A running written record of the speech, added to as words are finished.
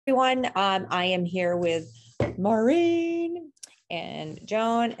Everyone. I am here with Maureen and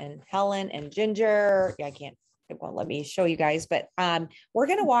Joan and Helen and Ginger. It won't let me show you guys, but we're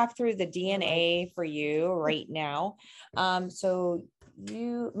going to walk through the DNA for you right now. So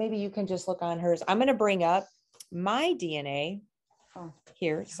maybe you can just look on hers. I'm going to bring up my DNA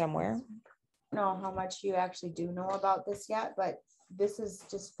here somewhere. I don't know how much you actually do know about this yet, but this is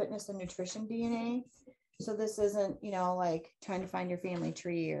just fitness and nutrition DNA. So this isn't, like trying to find your family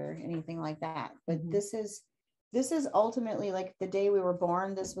tree or anything like that. But this is ultimately like the day we were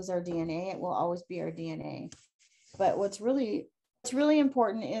born. This was our DNA. It will always be our DNA. But what's really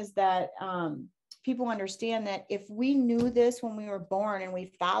important is that people understand that if we knew this when we were born and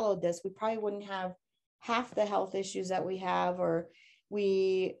we followed this, we probably wouldn't have half the health issues that we have, or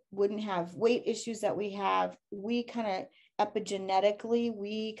we wouldn't have weight issues that we have. We kind of epigenetically,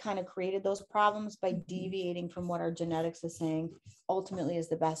 we kind of created those problems by deviating from what our genetics is saying ultimately is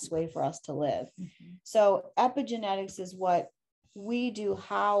the best way for us to live. So epigenetics is what we do,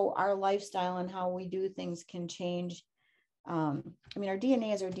 how our lifestyle and how we do things can change. Our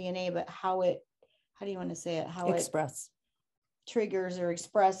DNA is our DNA, but how do you want to say it? How it triggers or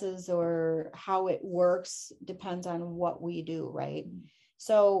expresses or how it works depends on what we do, right?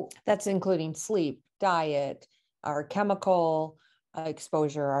 So that's including sleep, diet, our chemical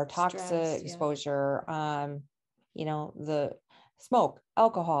exposure, our toxic exposure, the smoke,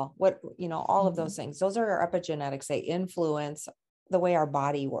 alcohol, all of those things. Those are our epigenetics. They influence the way our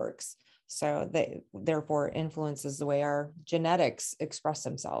body works. So they therefore influences the way our genetics express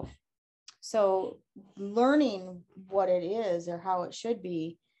themselves. So learning what it is or how it should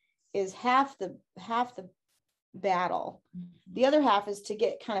be is half the battle. The other half is to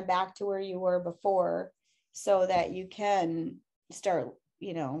get kind of back to where you were before so that you can start,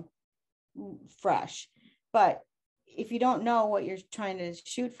 fresh. But if you don't know what you're trying to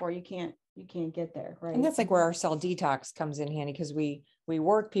shoot for, you can't get there, right? And that's like where our cell detox comes in handy, because we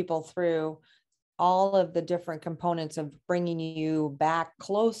work people through all of the different components of bringing you back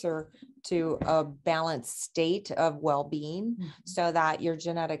closer to a balanced state of well-being, so that your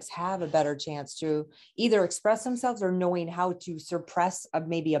genetics have a better chance to either express themselves or knowing how to suppress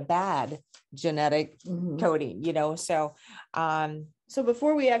maybe a bad genetic coding, So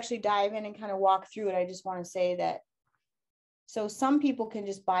before we actually dive in and kind of walk through it, I just want to say that, so some people can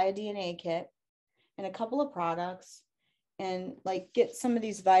just buy a DNA kit and a couple of products and like get some of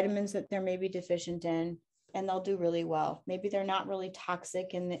these vitamins that they're maybe deficient in, and they'll do really well. Maybe they're not really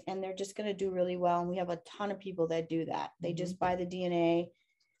toxic and they're just going to do really well. And we have a ton of people that do that. They just buy the DNA,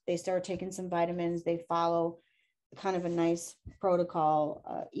 they start taking some vitamins, they follow kind of a nice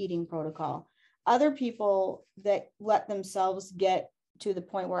protocol, eating protocol. Other people that let themselves get to the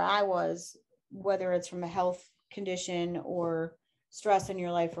point where I was, whether it's from a health condition or stress in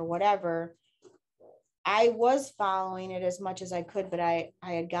your life or whatever, I was following it as much as I could, but I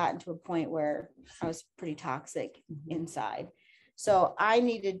had gotten to a point where I was pretty toxic inside. So I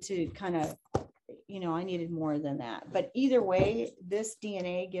needed to kind of, I needed more than that. But either way, this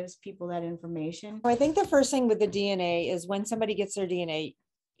DNA gives people that information. I think the first thing with the DNA is when somebody gets their DNA,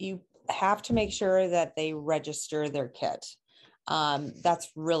 you have to make sure that they register their kit. That's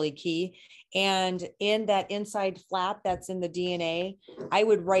really key. And in that inside flap that's in the DNA, I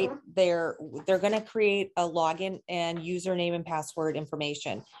would write they're going to create a login and username and password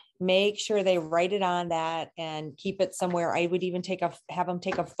information. Make sure they write it on that and keep it somewhere. I would even have them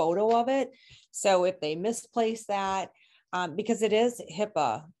take a photo of it. So if they misplace that, because it is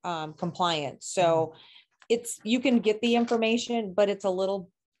HIPAA compliant. So you can get the information, but it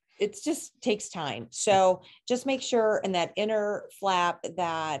just takes time. So just make sure in that inner flap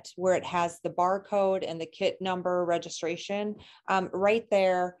that where it has the barcode and the kit number registration, right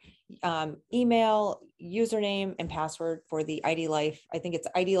there, email, username, and password for the IDLife. I think it's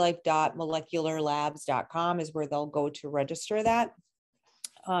idlife.molecularlabs.com is where they'll go to register that.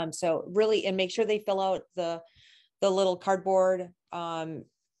 So really, and make sure they fill out the little cardboard kind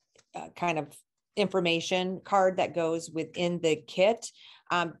of information card that goes within the kit,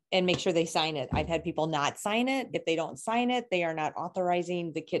 and make sure they sign it. I've had people not sign it. If they don't sign it, they are not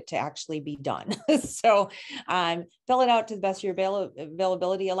authorizing the kit to actually be done. So fill it out to the best of your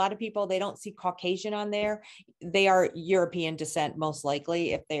availability. A lot of people, they don't see Caucasian on there. They are European descent, most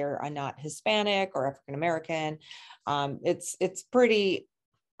likely, if they are not Hispanic or African-American. It's pretty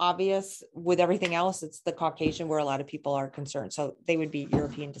obvious. With everything else, it's the Caucasian where a lot of people are concerned. So they would be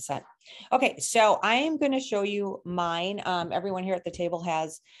European descent. Okay, so I am going to show you mine. Everyone here at the table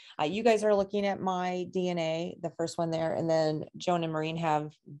has, you guys are looking at my DNA, the first one there, and then Joan and Maureen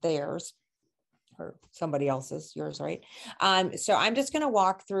have theirs. or somebody else's, yours, right? So I'm just going to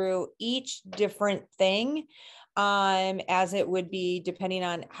walk through each different thing as it would be depending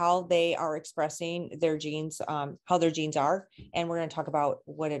on how they are expressing their genes, how their genes are. And we're going to talk about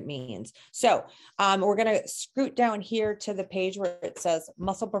what it means. So we're going to scoot down here to the page where it says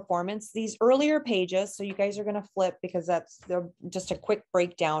muscle performance. These earlier pages, so you guys are going to flip because that's just a quick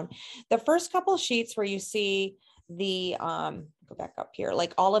breakdown. The first couple sheets where you see the, go back up here,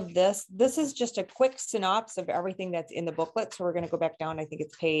 like all of this is just a quick synopsis of everything that's in the booklet. So we're going to go back down. I think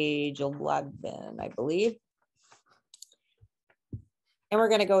it's page 11, I believe. And we're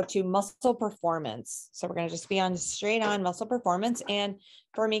going to go to muscle performance. So we're going to just be on straight on muscle performance. And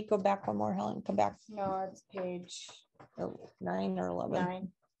for me, go back one more, Helen, come back. No, it's page 9 or 11. 9.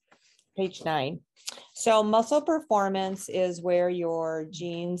 Page 9. So muscle performance is where your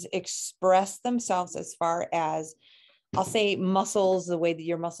genes express themselves as far as, I'll say, muscles, the way that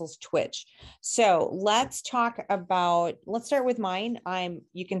your muscles twitch. So let's start with mine.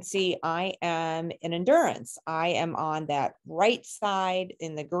 You can see I am in endurance. I am on that right side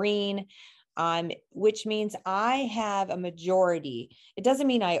in the green, which means I have a majority. It doesn't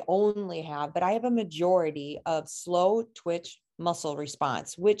mean I only have, but I have a majority of slow twitch muscle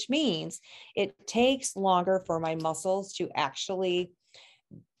response, which means it takes longer for my muscles to actually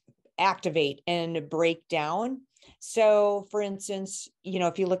activate and break down. So for instance,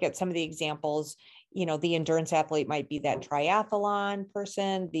 if you look at some of the examples, the endurance athlete might be that triathlon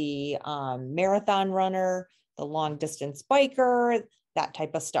person, the marathon runner, the long distance biker, that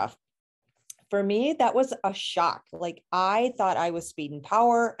type of stuff. For me, that was a shock. Like, I thought I was speed and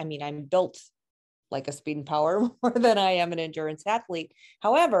power. I mean, I'm built like a speed and power more than I am an endurance athlete.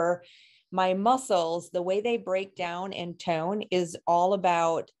 However, my muscles, the way they break down and tone is all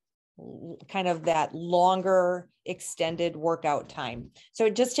about kind of that longer extended workout time. So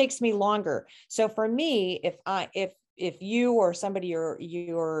it just takes me longer. So for me, if you or somebody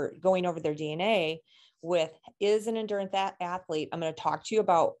you're going over their DNA with is an endurance athlete, I'm going to talk to you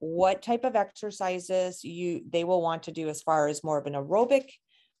about what type of exercises they will want to do as far as more of an aerobic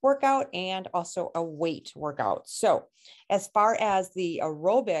workout and also a weight workout. So as far as the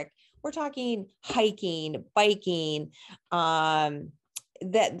aerobic, we're talking hiking, biking,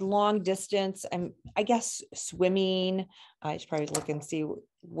 that long distance, I guess swimming. I should probably look and see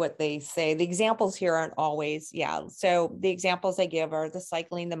what they say. The examples here aren't always, yeah. So the examples I give are the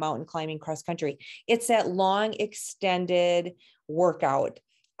cycling, the mountain climbing, cross country. It's that long extended workout.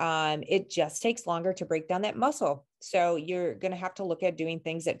 It just takes longer to break down that muscle. So you're going to have to look at doing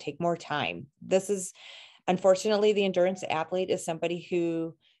things that take more time. This is, unfortunately, the endurance athlete is somebody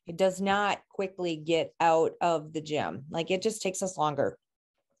who does not quickly get out of the gym. Like, it just takes us longer.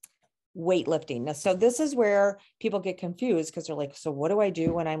 Weightlifting. Now, so this is where people get confused because they're like, so what do I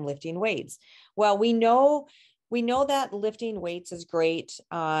do when I'm lifting weights? Well, we know that lifting weights is great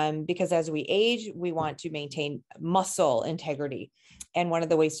because as we age, we want to maintain muscle integrity. And one of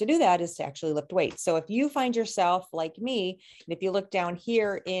the ways to do that is to actually lift weights. So if you find yourself like me, and if you look down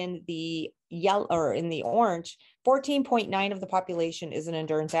here in the yellow or in the orange, 14.9 of the population is an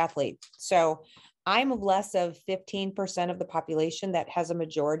endurance athlete. So I'm less of 15% of the population that has a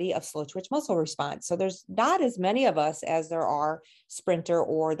majority of slow twitch muscle response. So there's not as many of us as there are sprinter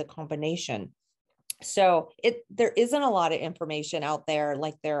or the combination. So there isn't a lot of information out there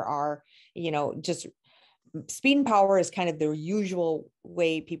like there are, just speed and power is kind of the usual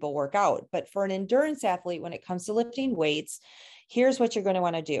way people work out. But for an endurance athlete, when it comes to lifting weights, here's what you're going to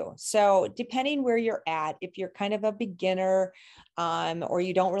want to do. So depending where you're at, if you're kind of a beginner or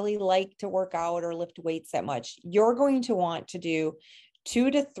you don't really like to work out or lift weights that much, you're going to want to do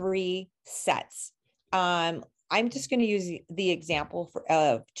 2 to 3 sets. I'm just going to use the example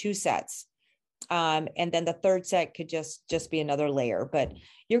of 2 sets. And then the third set could just be another layer, but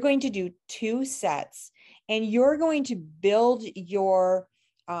you're going to do 2 sets and you're going to build your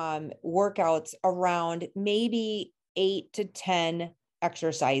workouts around maybe 8 to 10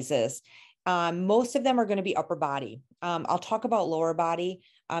 exercises. Most of them are going to be upper body. I'll talk about lower body.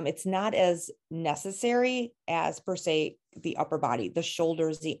 It's not as necessary as per se the upper body, the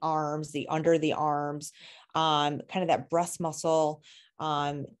shoulders, the arms, the under the arms, kind of that breast muscle,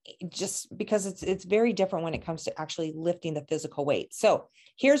 just because it's very different when it comes to actually lifting the physical weight. So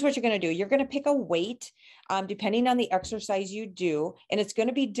here's what you're going to do. You're going to pick a weight, depending on the exercise you do, and it's going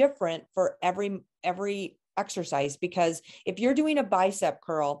to be different for every exercise, because if you're doing a bicep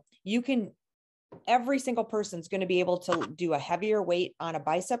curl, you can every single person's going to be able to do a heavier weight on a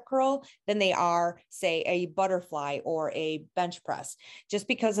bicep curl than they are, say, a butterfly or a bench press, just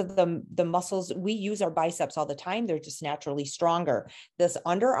because of the muscles. We use our biceps all the time. They're just naturally stronger. This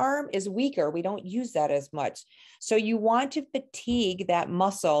underarm is weaker. We don't use that as much. So you want to fatigue that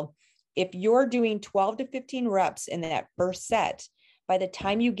muscle. If you're doing 12 to 15 reps in that first set, by the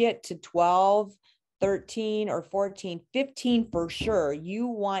time you get to 12, 13 or 14, 15 for sure, you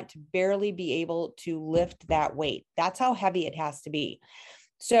want to barely be able to lift that weight. That's how heavy it has to be.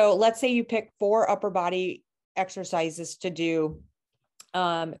 So let's say you pick 4 upper body exercises to do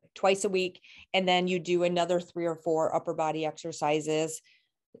twice a week, and then you do another 3 or 4 upper body exercises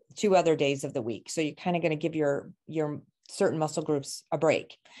 2 other days of the week. So you're kind of going to give your certain muscle groups a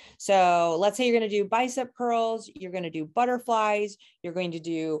break. So let's say you're going to do bicep curls, you're going to do butterflies, you're going to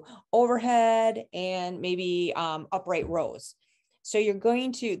do overhead, and maybe upright rows. So you're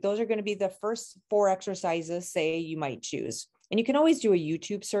going to, those are going to be the first 4 exercises, say, you might choose. And you can always do a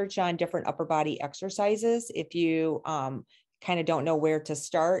YouTube search on different upper body exercises if you kind of don't know where to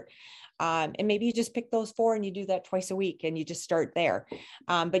start. And maybe you just pick those 4 and you do that twice a week and you just start there.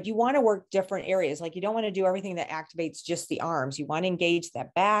 But you want to work different areas. Like, you don't want to do everything that activates just the arms. You want to engage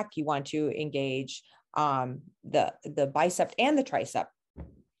that back. You want to engage the bicep and the tricep.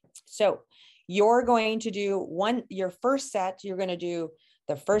 So you're going to do your first set, you're going to do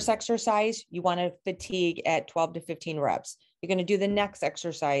the first exercise. You want to fatigue at 12 to 15 reps. You're going to do the next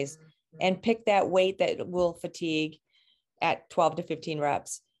exercise and pick that weight that will fatigue at 12 to 15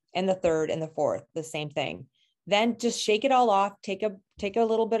 reps. And the third and the fourth, the same thing. Then just shake it all off. Take a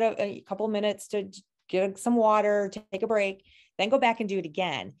little bit of a couple minutes to get some water, take a break, then go back and do it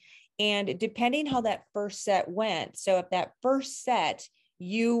again. And depending how that first set went, so if that first set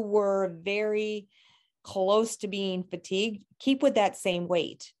you were very close to being fatigued, keep with that same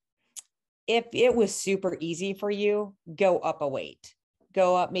weight. If it was super easy for you, go up a weight.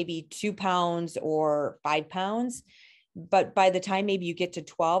 Go up maybe 2 pounds or 5 pounds. But by the time maybe you get to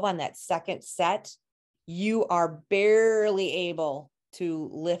 12 on that second set, you are barely able to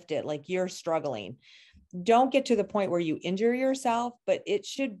lift it, like you're struggling. Don't get to the point where you injure yourself, but it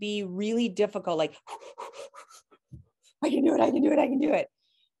should be really difficult. Like, I can do it, I can do it, I can do it.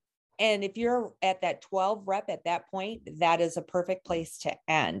 And if you're at that 12 rep at that point, that is a perfect place to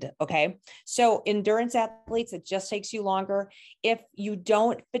end. Okay. So endurance athletes, it just takes you longer. If you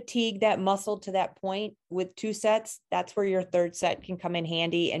don't fatigue that muscle to that point with 2 sets, that's where your third set can come in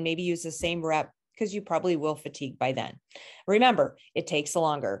handy, and maybe use the same rep, because you probably will fatigue by then. Remember, it takes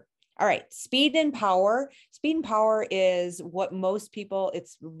longer. All right. Speed and power. Speed and power is what most people,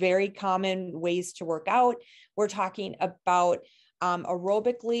 it's very common ways to work out. We're talking about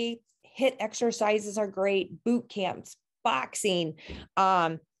aerobically. HIIT exercises are great. Boot camps, boxing.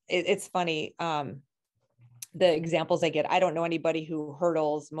 It's funny. The examples I get, I don't know anybody who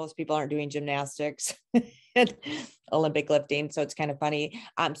hurdles. Most people aren't doing gymnastics and Olympic lifting. So it's kind of funny.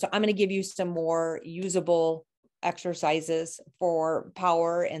 So I'm going to give you some more usable exercises for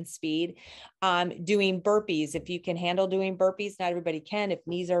power and speed. Doing burpees. If you can handle doing burpees, not everybody can. If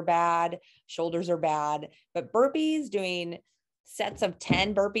knees are bad, shoulders are bad, but burpees, doing sets of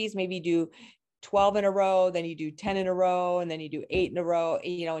 10 burpees, maybe you do 12 in a row, then you do 10 in a row, and then you do 8 in a row,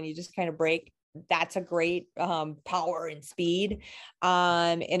 and you just kind of break. That's a great power and speed.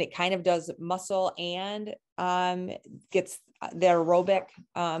 And it kind of does muscle and gets the aerobic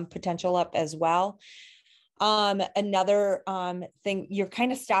potential up as well. Another thing, you're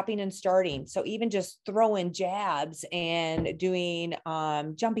kind of stopping and starting. So even just throwing jabs and doing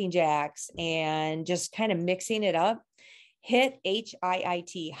jumping jacks and just kind of mixing it up. HIIT,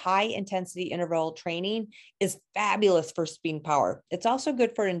 HIIT, high intensity interval training, is fabulous for speed and power. It's also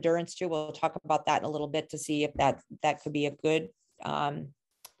good for endurance too. We'll talk about that in a little bit to see if that could be a good, I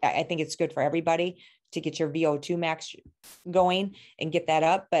think it's good for everybody to get your VO2 max going and get that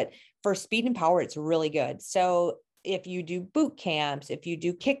up. But for speed and power, it's really good. So if you do boot camps, if you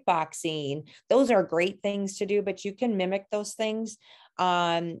do kickboxing, those are great things to do, but you can mimic those things.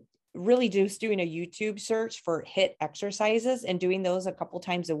 Really just doing a YouTube search for HIIT exercises and doing those a couple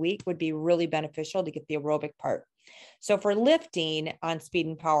times a week would be really beneficial to get the aerobic part. So for lifting on speed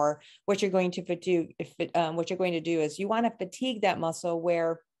and power, what you're going to do is you want to fatigue that muscle,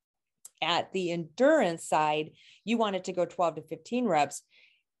 where at the endurance side, you want it to go 12 to 15 reps.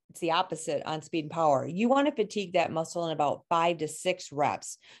 It's the opposite on speed and power. You want to fatigue that muscle in about 5 to 6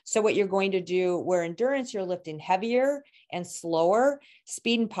 reps. So what you're going to do, where endurance, you're lifting heavier and slower,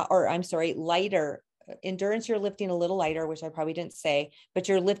 lighter. Endurance, you're lifting a little lighter, which I probably didn't say, but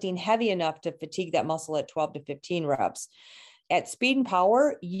you're lifting heavy enough to fatigue that muscle at 12 to 15 reps. At speed and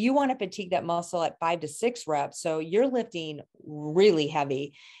power, you want to fatigue that muscle at 5 to 6 reps. So you're lifting really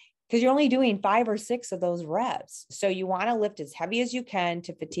heavy because you're only doing 5 or 6 of those reps. So you want to lift as heavy as you can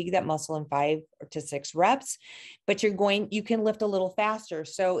to fatigue that muscle in 5 to 6 reps, but you can lift a little faster.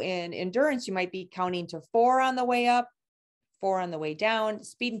 So in endurance, you might be counting to 4 on the way up, 4 on the way down.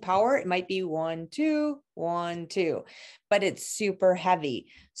 Speed and power, it might be 1, 2, 1, 2, but it's super heavy.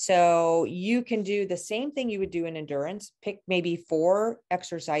 So you can do the same thing you would do in endurance, pick maybe 4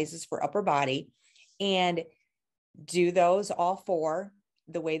 exercises for upper body and do those all 4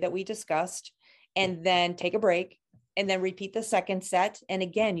 the way that we discussed, and then take a break and then repeat the second set. And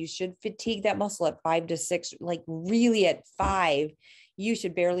again, you should fatigue that muscle at 5 to 6, like really at 5, you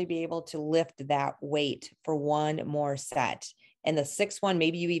should barely be able to lift that weight for 1 more set. And the 6th one,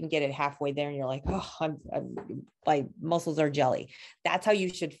 maybe you even get it halfway there and you're like, oh, my muscles are jelly. That's how you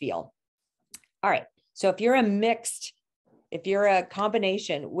should feel. All right. So if you're a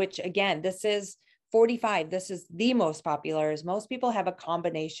combination, which again, this is 45, this is the most popular, is most people have a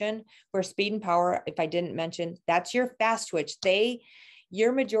combination where speed and power, if I didn't mention, that's your fast twitch.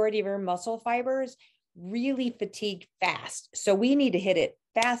 Your majority of your muscle fibers really fatigue fast. So we need to hit it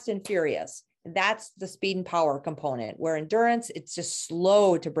fast and furious. That's the speed and power component, where endurance, it's just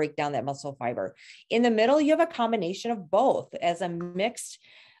slow to break down that muscle fiber. In the middle, you have a combination of both. As a mixed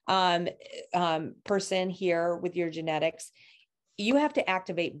person here with your genetics, you have to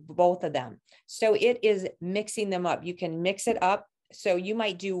activate both of them. So it is mixing them up. You can mix it up. So you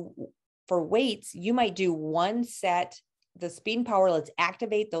might do, for weights, you might do 1 set, the speed and power, let's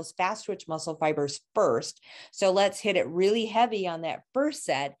activate those fast twitch muscle fibers first. So let's hit it really heavy on that first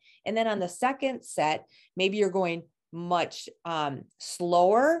set. And then on the second set, maybe you're going much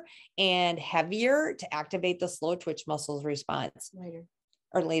slower and heavier to activate the slow twitch muscles response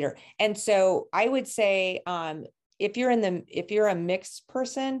later. And so I would say, if you're a mixed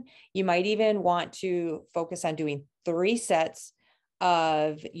person, you might even want to focus on doing 3 sets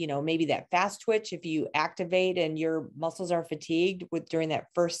of, maybe that fast twitch. If you activate and your muscles are fatigued during that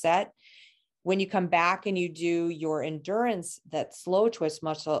first set, when you come back and you do your endurance, that slow twitch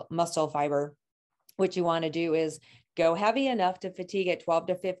muscle fiber, what you want to do is go heavy enough to fatigue at 12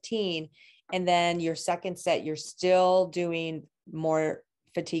 to 15. And then your second set, you're still doing more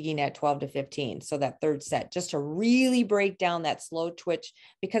fatiguing at 12 to 15. So that third set, just to really break down that slow twitch,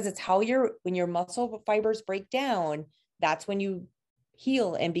 because it's how when your muscle fibers break down, that's when you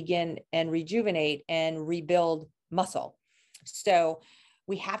heal and begin and rejuvenate and rebuild muscle. So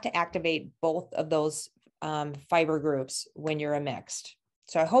we have to activate both of those fiber groups when you're a mixed.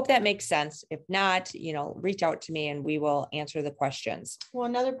 So I hope that makes sense. If not, reach out to me and we will answer the questions. Well,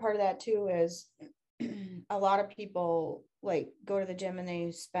 another part of that too is a lot of people like go to the gym and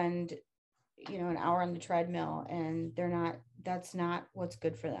they spend, an hour on the treadmill, and that's not what's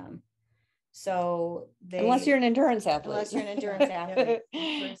good for them. So unless you're an endurance athlete.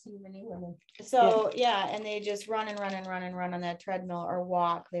 So yeah, and they just run on that treadmill, or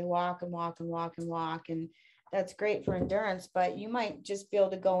walk. They walk and walk and walk and walk, and that's great for endurance. But you might just be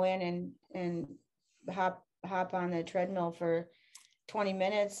able to go in and hop on the treadmill for 20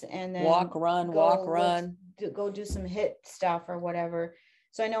 minutes and then walk, run. Go do some HIIT stuff or whatever.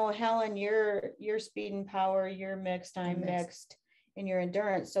 So I know, Helen, you're speed and power, you're mixed, I'm mixed in your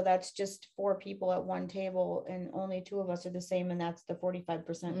endurance. So that's just 4 people at one table, and only 2 of us are the same. And that's the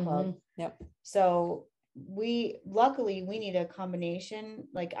 45% club. Yep. So luckily we need a combination.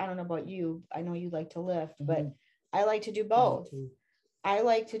 Like, I don't know about you, I know you like to lift, but I like to do both. I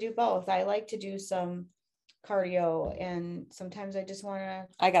like to do some cardio, and sometimes I just want to.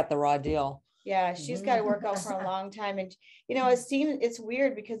 I got the raw deal. Yeah, she's got to work out for a long time, and it's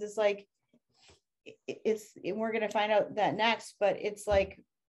weird because it's like we're going to find out that next, but it's like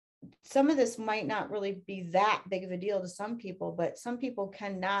some of this might not really be that big of a deal to some people, but some people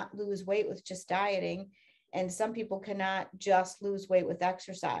cannot lose weight with just dieting, and some people cannot just lose weight with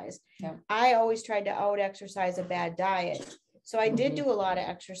exercise. Yeah. I always tried to out exercise a bad diet, so I did do a lot of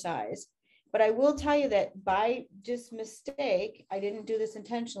exercise. But I will tell you that by just mistake, I didn't do this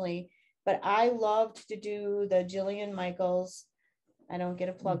intentionally, but I loved to do the Jillian Michaels. I don't get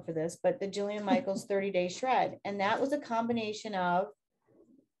a plug for this, but the Jillian Michaels 30-day shred. And that was a combination of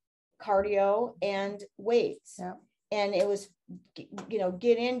cardio and weights. Yeah. And it was,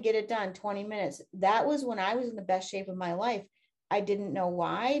 get in, get it done, 20 minutes. That was when I was in the best shape of my life. I didn't know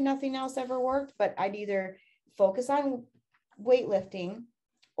why nothing else ever worked, but I'd either focus on weightlifting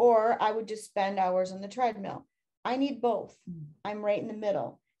or I would just spend hours on the treadmill. I need both. I'm right in the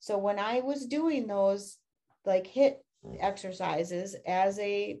middle. So when I was doing those like HIIT exercises as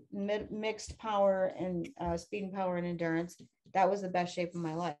a mixed power and speed and power and endurance, that was the best shape of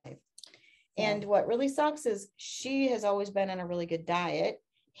my life. And what really sucks is she has always been on a really good diet,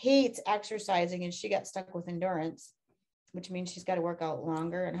 hates exercising, and she got stuck with endurance, which means she's got to work out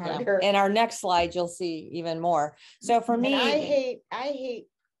longer and harder. In our next slide, you'll see even more. So for me, and I hate,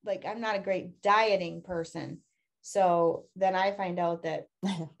 like, I'm not a great dieting person. So then I find out that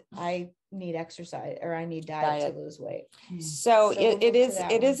I need exercise, or I need diet to lose weight. So it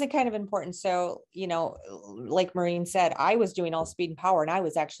is a kind of important. So, you know, like Maureen said, I was doing all speed and power, and I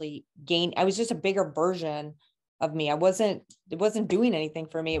was actually I was just a bigger version of me. It wasn't doing anything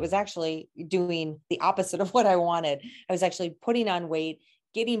for me. It was actually doing the opposite of what I wanted. I was actually putting on weight,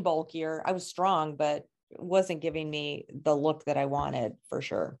 getting bulkier. I was strong, but it wasn't giving me the look that I wanted, for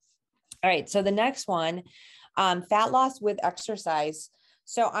sure. All right. So the next one, fat loss with exercise.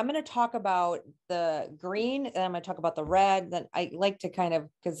 So I'm going to talk about the green, and I'm going to talk about the red. Then I like to kind of,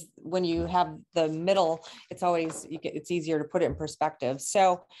 because when you have the middle, it's always, it's easier to put it in perspective.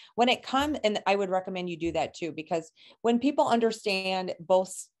 So when it comes, and I would recommend you do that too, because when people understand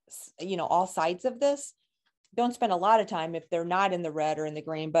both, you know, all sides of this, don't spend a lot of time if they're not in the red or in the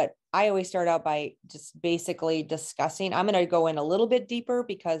green. But I always start out by just basically discussing. I'm going to go in a little bit deeper,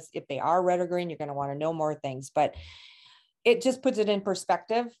 because if they are red or green, you're going to want to know more things, but it just puts it in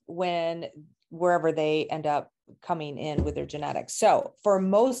perspective when wherever they end up coming in with their genetics. So for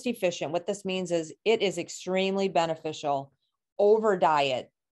most efficient, what this means is it is extremely beneficial over diet.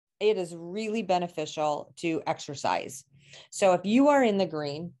 It is really beneficial to exercise. So if you are in the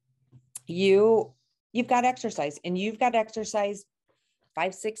green, you've got exercise, and you've got exercise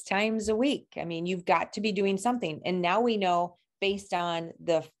 5-6 times a week. I mean, you've got to be doing something. And now we know, based on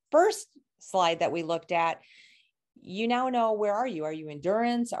the first slide that we looked at, you now know, where are you? Are you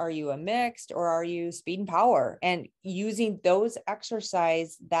endurance? Are you a mixed? Or are you speed and power? And using those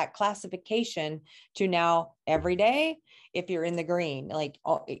exercise, that classification, to now every day, if you're in the green, like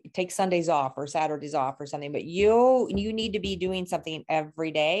take Sundays off or Saturdays off or something, but you need to be doing something every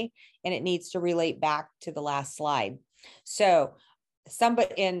day, and it needs to relate back to the last slide. So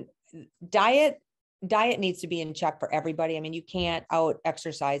somebody in diet needs to be in check for everybody. I mean, you can't out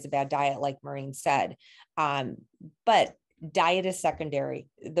exercise a bad diet, like Maureen said. But diet is secondary.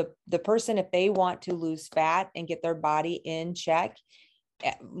 The person, if they want to lose fat and get their body in check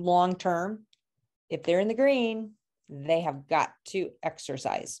long term, if they're in the green, they have got to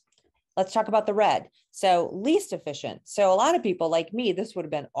exercise. Let's talk about the red. So least efficient. So a lot of people like me, this would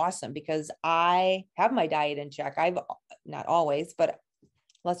have been awesome, because I have my diet in check. I've not always, but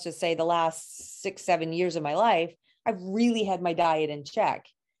let's just say the last 6-7 years of my life, I've really had my diet in check.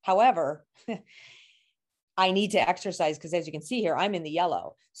 However, I need to exercise, because as you can see here, I'm in the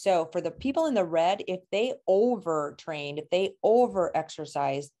yellow. So for the people in the red, if they overtrained, if they over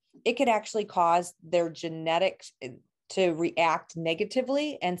exercise, it could actually cause their genetics to react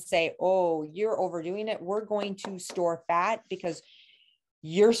negatively and say, oh, you're overdoing it. We're going to store fat because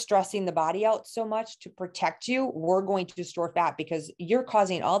you're stressing the body out so much to protect you. We're going to store fat because you're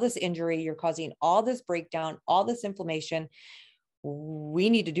causing all this injury. You're causing all this breakdown, all this inflammation.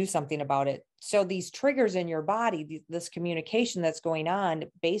 We need to do something about it. So these triggers in your body, this communication that's going on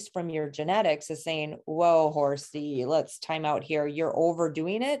based from your genetics, is saying, whoa, horsey, let's time out here. You're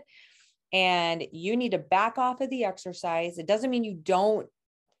overdoing it. And you need to back off of the exercise. It doesn't mean you don't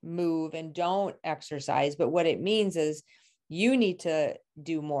move and don't exercise, but what it means is you need to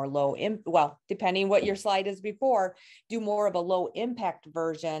do more depending what your slide is before, do more of a low impact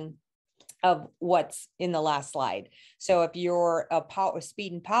version of what's in the last slide. So if you're a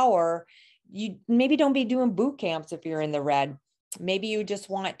speed and power, you maybe don't be doing boot camps if you're in the red. Maybe you just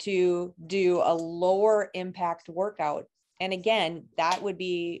want to do a lower impact workout. And again, that would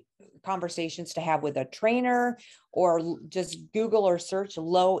be conversations to have with a trainer, or just Google or search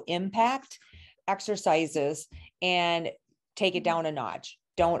low impact exercises and take it down a notch.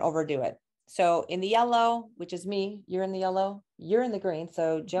 Don't overdo it. So in the yellow, which is me, you're in the yellow, you're in the green.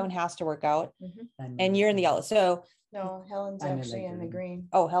 So Joan has to work out, and you're in the yellow. So no, Helen's actually in the green.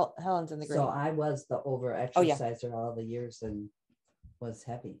 Oh, Helen's in the green. So I was the over exerciser all the years and was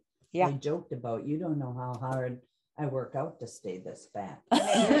heavy. Yeah. I joked about, you don't know how hard I work out to stay this fat.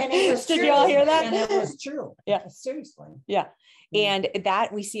 And it was Did true. you all hear that? And it was true. Yeah. Seriously. Yeah. And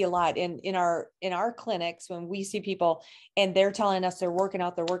that we see a lot in our clinics, when we see people and they're telling us they're working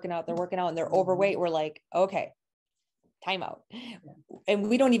out, and they're overweight. We're like, okay, time out. Yeah. And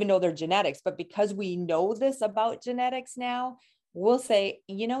we don't even know their genetics, but because we know this about genetics now, we'll say,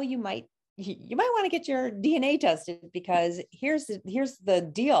 you might want to get your DNA tested, because here's the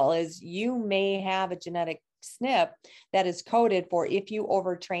deal is you may have a genetic SNP that is coded for, if you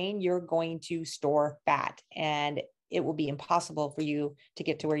overtrain, you're going to store fat. And it will be impossible for you to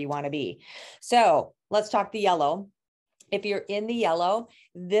get to where you want to be. So let's talk the yellow. If you're in the yellow,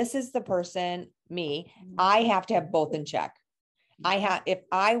 this is the person, me, I have to have both in check. If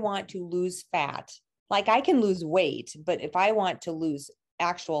I want to lose fat, like I can lose weight, but if I want to lose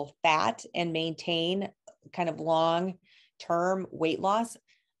actual fat and maintain kind of long-term weight loss,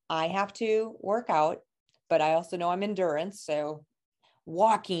 I have to work out, but I also know I'm endurance. So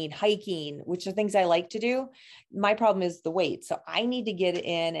walking, hiking, which are things I like to do. My problem is the weight. So I need to get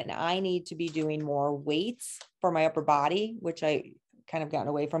in and I need to be doing more weights for my upper body, which I kind of gotten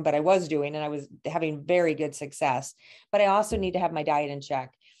away from, but I was doing, and I was having very good success. But I also need to have my diet in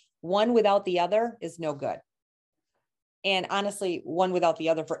check. One without the other is no good. And honestly, one without the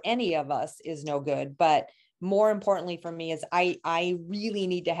other for any of us is no good. But more importantly for me is I really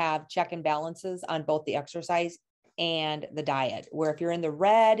need to have check and balances on both the exercise and the diet, where if you're in the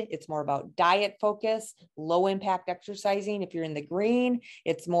red, it's more about diet focus, low impact exercising. If you're in the green,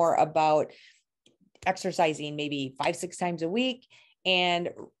 it's more about exercising maybe 5-6 times a week. And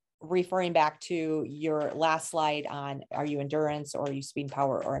referring back to your last slide on, are you endurance or are you speed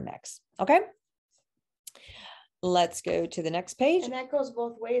power or a mix? Okay. Let's go to the next page. And that goes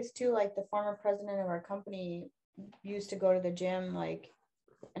both ways too. Like the former president of our company used to go to the gym like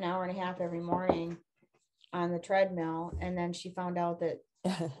an hour and a half every morning on the treadmill. And then she found out that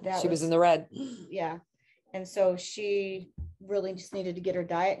she was in the red. Yeah. And so she really just needed to get her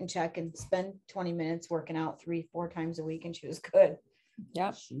diet in check and spend 20 minutes working out 3-4 times a week. And she was good.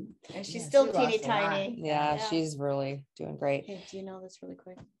 Yep. And she's still teeny tiny. Yeah, she's really doing great. Hey, do you know this really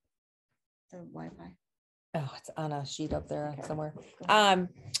quick? The Wi-Fi. Oh, it's on a sheet up there somewhere. Go ahead.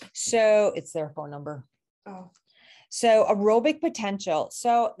 So it's their phone number. Oh. So aerobic potential.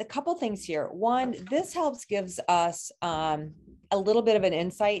 So the couple things here. One, this gives us a little bit of an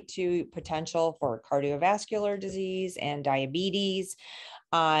insight to potential for cardiovascular disease and diabetes.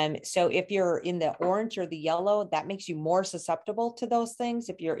 So if you're in the orange or the yellow, that makes you more susceptible to those things.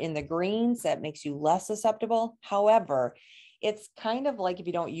 If you're in the greens, that makes you less susceptible. However, it's kind of like if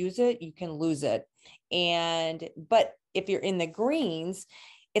you don't use it, you can lose it. But if you're in the greens,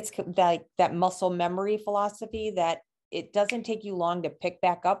 it's like that muscle memory philosophy that it doesn't take you long to pick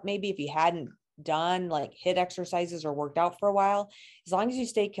back up. Maybe if you hadn't done like HIIT exercises or worked out for a while, as long as you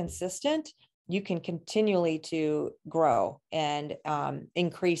stay consistent, you can continually to grow and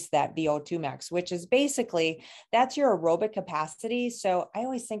increase that VO2 max, which is basically, that's your aerobic capacity. So I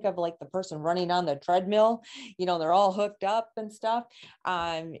always think of like the person running on the treadmill, they're all hooked up and stuff.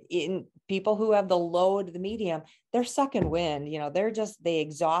 In people who have the low to the medium, they're sucking wind, they're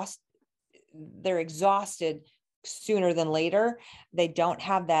exhausted sooner than later. They don't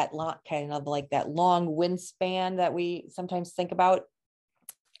have that kind of like that long wingspan that we sometimes think about.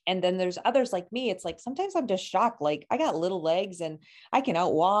 And then there's others like me. It's like, sometimes I'm just shocked. Like I got little legs and I can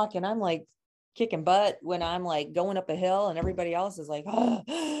outwalk and I'm like kicking butt when I'm like going up a hill and everybody else is like, oh.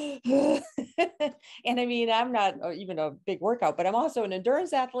 And I mean, I'm not even a big workout, but I'm also an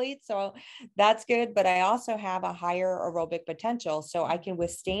endurance athlete. So that's good. But I also have a higher aerobic potential. So I can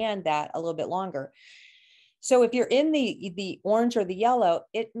withstand that a little bit longer. So if you're in the orange or the yellow,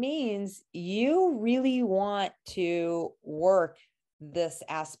 it means you really want to work this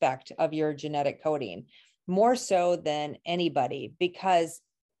aspect of your genetic coding more so than anybody, because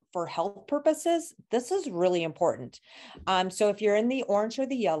for health purposes, this is really important. So if you're in the orange or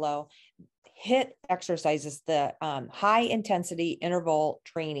the yellow, HIIT exercises, the high intensity interval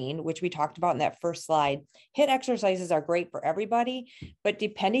training, which we talked about in that first slide. HIIT exercises are great for everybody, but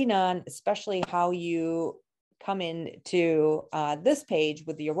depending on especially how you come into this page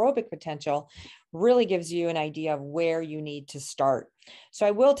with the aerobic potential, really gives you an idea of where you need to start. So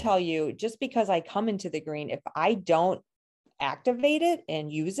I will tell you, just because I come into the green, if I don't activate it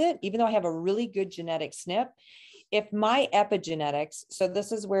and use it, even though I have a really good genetic SNP, if my epigenetics, so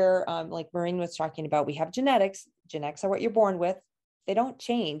this is where like Maureen was talking about, we have genetics are what you're born with. They don't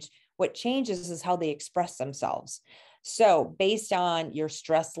change. What changes is how they express themselves. So based on your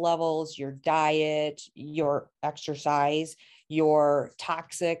stress levels, your diet, your exercise, your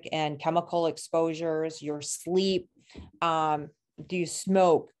toxic and chemical exposures, your sleep, do you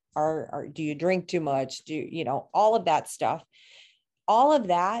smoke or do you drink too much? All of that stuff, all of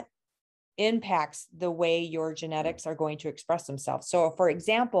that impacts the way your genetics are going to express themselves. So for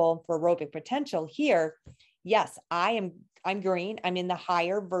example, for aerobic potential here, yes, I'm green. I'm in the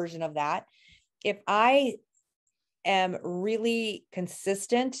higher version of that. If I am really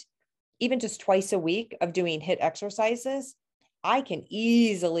consistent, even just twice a week of doing HIIT exercises, I can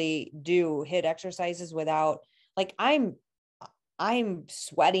easily do HIIT exercises without, like, I'm I'm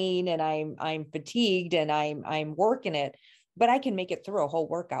sweating and I'm fatigued and I'm working it, but I can make it through a whole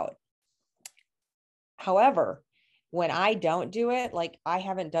workout. However, when I don't do it, like I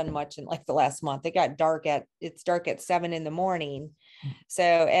haven't done much in like the last month. It's dark at 7 a.m. So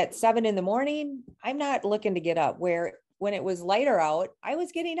at 7 a.m, I'm not looking to get up, where when it was lighter out, I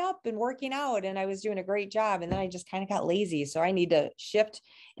was getting up and working out and I was doing a great job. And then I just kind of got lazy. So I need to shift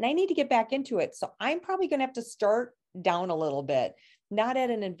and I need to get back into it. So I'm probably going to have to start down a little bit, not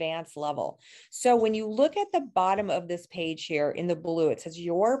at an advanced level. So when you look at the bottom of this page here in the blue, it says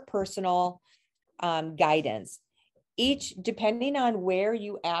your personal guidance. Each, depending on where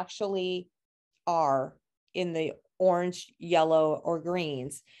you actually are in the orange, yellow, or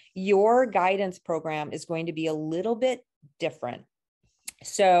greens, your guidance program is going to be a little bit different.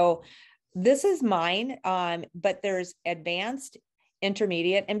 So this is mine, but there's advanced,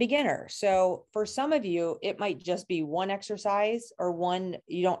 intermediate, and beginner. So for some of you, it might just be one exercise or one,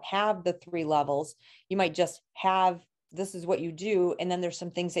 you don't have the 3 levels. You might just have, this is what you do. And then there's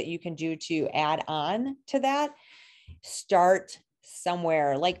some things that you can do to add on to that. Start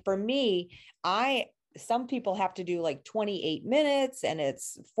somewhere. Like for me, some people have to do like 28 minutes and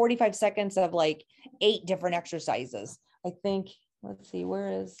it's 45 seconds of like 8 different exercises. I think, let's see,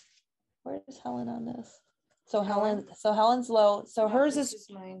 where is Helen on this? So Helen's low. So hers is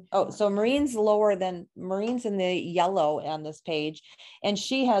mine. Oh, so Marine's in the yellow on this page. And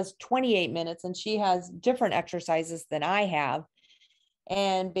she has 28 minutes and she has different exercises than I have.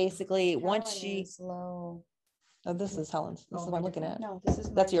 And basically once she, low. oh, this is Helen's. This is what I'm looking at. No, this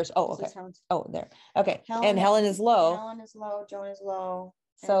is That's mine. yours. Oh, This okay. is Helen's. Oh, there. Okay. Helen And Helen is low. Helen is low. Joan is low.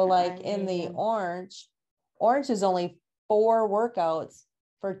 So and like I'm in the medium. orange is only 4 workouts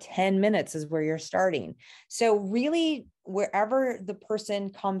for 10 minutes is where you're starting. So really, wherever the person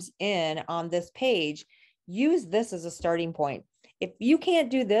comes in on this page, use this as a starting point. If you can't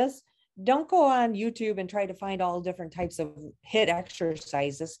do this, don't go on YouTube and try to find all different types of HIIT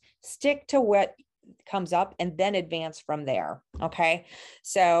exercises. Stick to what comes up and then advance from there. Okay.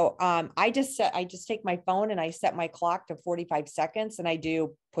 So I just take my phone and I set my clock to 45 seconds and I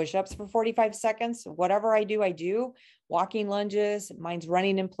do push-ups for 45 seconds. Whatever I do, walking lunges, mine's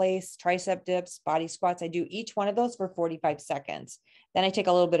running in place, tricep dips, body squats. I do each one of those for 45 seconds. Then I take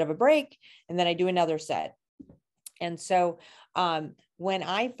a little bit of a break and then I do another set. And so when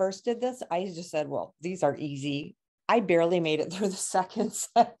I first did this, I just said, well, these are easy. I barely made it through the second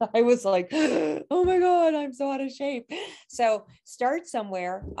set. I was like, oh my God, I'm so out of shape. So start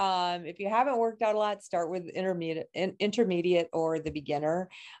somewhere. If you haven't worked out a lot, start with intermediate or the beginner,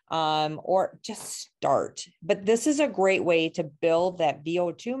 or just start. But this is a great way to build that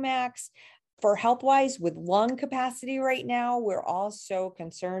VO2 max. For health-wise with lung capacity right now, we're all so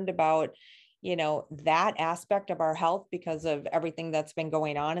concerned about that aspect of our health because of everything that's been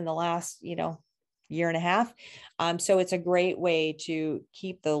going on in the last, year and a half. So it's a great way to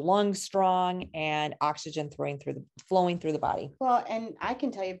keep the lungs strong and oxygen flowing through the body. Well, and I can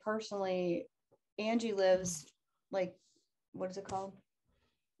tell you personally, Angie lives like, what is it called?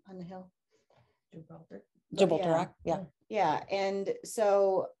 On the hill? Gibraltar Rock. Yeah. Yeah. And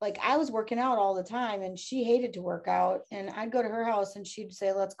so like I was working out all the time and she hated to work out and I'd go to her house and she'd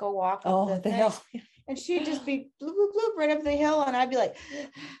say, let's go walk up the hill. And she'd just be bloop, bloop, bloop, right up the hill. And I'd be like,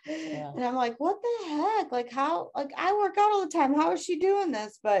 yeah. And I'm like, what the heck? Like how, like I work out all the time. How is she doing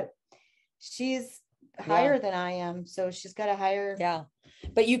this? But she's higher than I am. So she's got a higher. Yeah.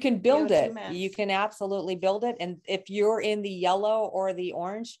 But you can build it. max. You can absolutely build it. And if you're in the yellow or the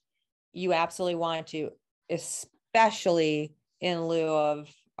orange, you absolutely want to, especially in lieu of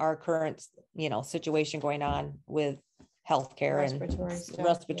our current, situation going on with healthcare and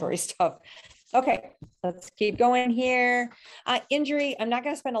respiratory stuff. Okay, let's keep going here. Injury, I'm not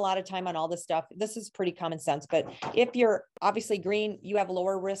going to spend a lot of time on all this stuff. This is pretty common sense, but if you're obviously green, you have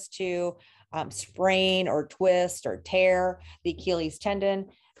lower risk to sprain or twist or tear the Achilles tendon.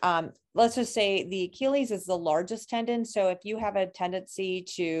 Let's just say the Achilles is the largest tendon. So if you have a tendency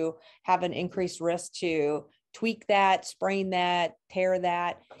to have an increased risk to tweak that, sprain that, tear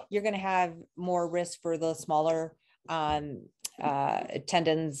that, you're going to have more risk for the smaller tendons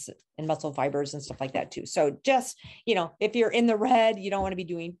and muscle fibers and stuff like that too. So just, if you're in the red, you don't want to be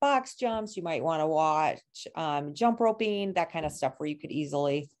doing box jumps. You might want to watch jump roping, that kind of stuff where you could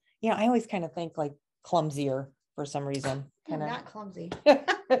easily, I always kind of think like clumsier for some reason. I'm not clumsy.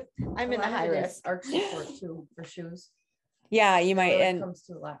 I'm in the high risk. Arch support too for shoes. Yeah, you It might. really And comes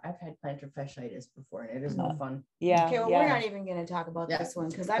to a lot. I've had plantar fasciitis before, and it is no fun. yeah, Okay, well, yeah. we're not even gonna talk about Yeah. this one,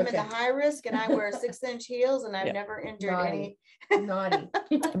 because I'm in the Okay. high risk and I wear 6-inch heels and I've Yeah. never injured Naughty. any. Naughty.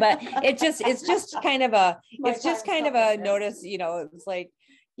 But it's just kind of a, My it's just time's kind of coming, a yeah. notice, you know, it's like,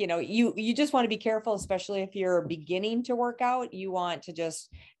 you know, you just want to be careful, especially if you're beginning to work out, you want to just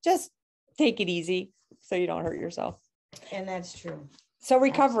take it easy so you don't hurt yourself. And that's true. So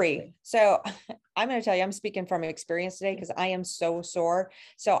recovery. Absolutely. So I'm going to tell you, I'm speaking from experience today because I am so sore.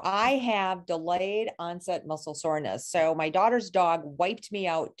 So I have delayed onset muscle soreness. So my daughter's dog wiped me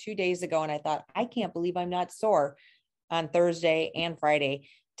out 2 days ago, and I thought, I can't believe I'm not sore on Thursday and Friday.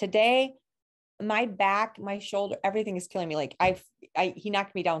 Today, my back, my shoulder, everything is killing me. Like he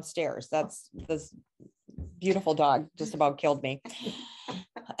knocked me downstairs. That's this beautiful dog just about killed me.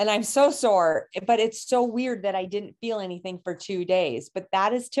 And I'm so sore, but it's so weird that I didn't feel anything for 2 days, but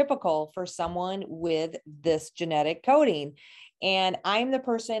that is typical for someone with this genetic coding. And I'm the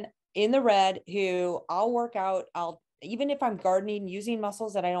person in the red who I'll work out. Even if I'm gardening, using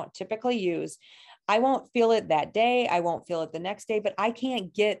muscles that I don't typically use, I won't feel it that day. I won't feel it the next day, but I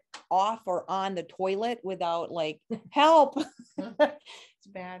can't get off or on the toilet without like help. It's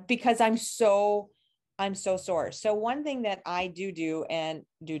bad. Because I'm so sore. So one thing that I do, and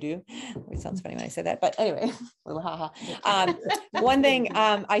it sounds funny when I say that, but anyway, little haha. One thing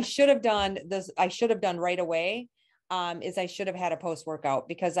I should have done right away is I should have had a post-workout,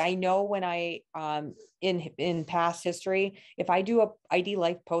 because I know when I in past history, if I do a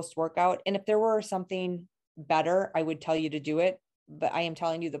IDLife post-workout, and if there were something better, I would tell you to do it. But I am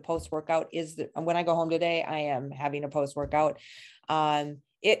telling you, the post-workout is when I go home today, I am having a post-workout.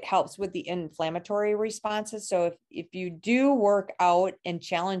 It helps with the inflammatory responses. So if you do work out and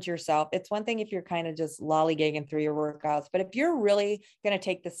challenge yourself, it's one thing if you're kind of just lollygagging through your workouts, but if you're really going to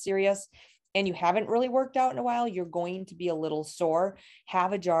take this serious and you haven't really worked out in a while, you're going to be a little sore.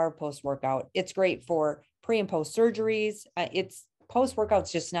 Have a jar of post-workout. It's great for pre and post surgeries. It's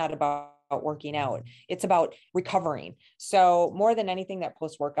post-workout's just not about working out. It's about recovering. So more than anything, that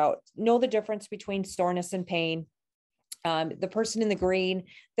post-workout, know the difference between soreness and pain. The person in the green,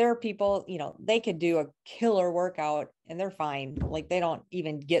 there are people, you know, they could do a killer workout and they're fine. Like they don't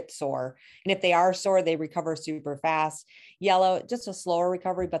even get sore. And if they are sore, they recover super fast. Yellow, just a slower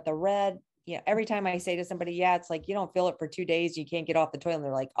recovery, but the red, you know, every time I say to somebody, yeah, it's like, you don't feel it for 2 days, you can't get off the toilet. And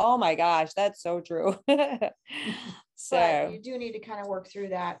they're like, oh my gosh, that's so true. So But you do need to kind of work through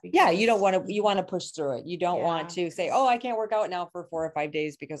that. yeah, you because want to push through it. You don't want Yeah. to say, oh, I can't work out now for 4 or 5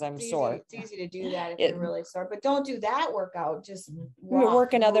 days because I'm it's sore. easy, it's easy to do that if It- you're really sore, but don't do that workout. Just Work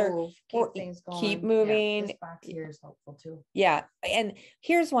walk, another- move, or keep things going. Keep moving. This box here is helpful too. Yeah. And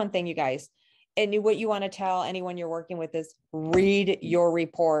here's one thing, you guys, and what you want to tell anyone you're working with is read your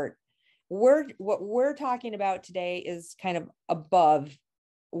report. What we're talking about today is kind of above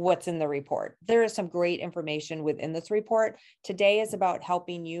what's in the report. There is some great information within this report. Today is about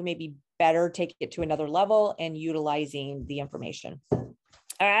helping you maybe better take it to another level and utilizing the information. All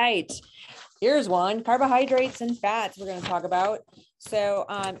right. Here's one, carbohydrates and fats we're going to talk about. So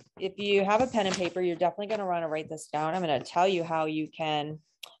if you have a pen and paper, you're definitely going to want to write this down. I'm going to tell you how you can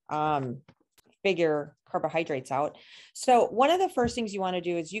figure carbohydrates out. So one of the first things you want to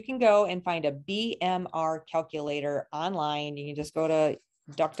do is you can go and find a BMR calculator online. You can just go to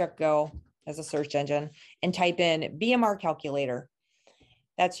DuckDuckGo as a search engine and type in BMR calculator.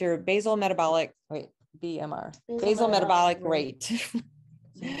 That's your basal metabolic rate.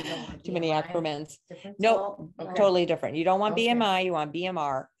 Too many acronyms. Nope, Okay. totally different. You don't want Okay. BMI, you want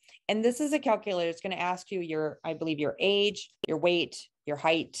BMR. And this is a calculator. It's going to ask you I believe your age, your weight, your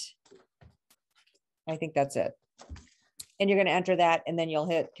height. I think that's it. And you're going to enter that, and then you'll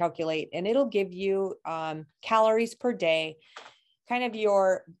hit calculate, and it'll give you calories per day, kind of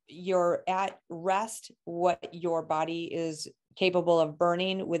your at rest, what your body is capable of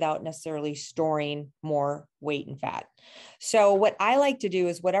burning without necessarily storing more weight and fat. So what I like to do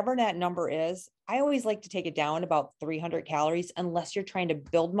is whatever that number is, I always like to take it down about 300 calories, unless you're trying to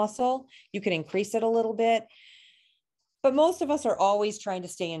build muscle. You can increase it a little bit. But most of us are always trying to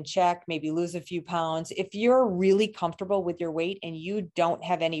stay in check, maybe lose a few pounds. If you're really comfortable with your weight and you don't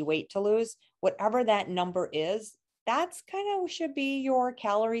have any weight to lose, whatever that number is, that's kind of should be your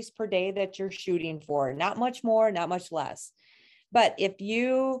calories per day that you're shooting for. Not much more, not much less. But if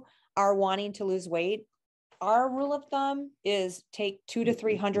you are wanting to lose weight, our rule of thumb is take 200 to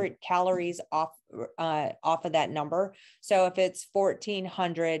 300 calories off of that number. So if it's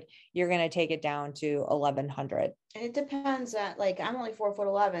 1,400, you're going to take it down to 1,100. And it depends on, like, I'm only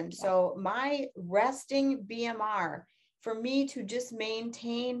 4'11", so my resting BMR for me to just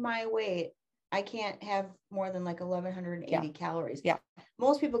maintain my weight I can't have more than like 1,180 calories. Yeah.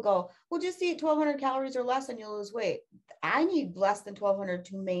 Most people go, well, just eat 1,200 calories or less and you'll lose weight. I need less than 1,200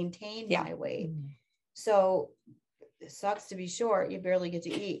 to maintain my weight. So it sucks to be short. You barely get to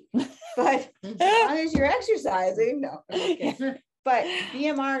eat, but as long as you're exercising, no. But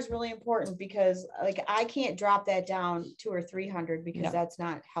BMR is really important because like I can't drop that down 200 or 300 because that's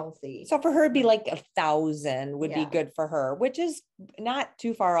not healthy. So for her, it'd be like 1,000 would be Yeah. good for her, which is not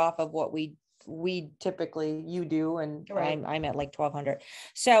too far off of what we typically you do. And Right. I'm at like 1,200.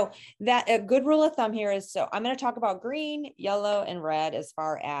 So that a good rule of thumb here is, so I'm going to talk about green, yellow, and red as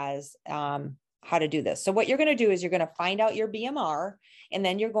far as how to do this. So what you're going to do is you're going to find out your BMR, and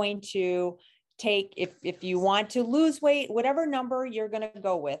then you're going to take, if you want to lose weight, whatever number you're going to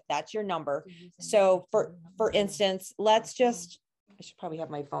go with, that's your number. So for instance, let's just, I should probably have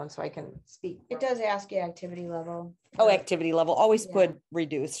my phone so I can speak. It does ask you activity level. Oh, activity level, always Yeah. put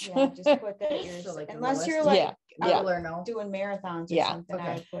reduced. Yeah, just put that you're, So, like, the unless lowest? you're like Yeah. Or no? doing marathons or Yeah. something, I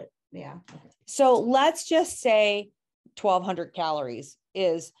Okay. would put, yeah. So let's just say 1,200 calories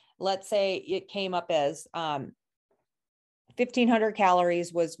is, let's say it came up as 1,500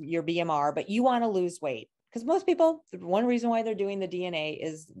 calories was your BMR, but you want to lose weight. Because most people, the one reason why they're doing the DNA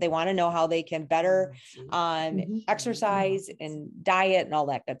is they want to know how they can better exercise and diet and all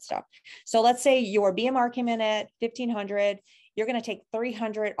that good stuff. So let's say your BMR came in at 1,500. You're going to take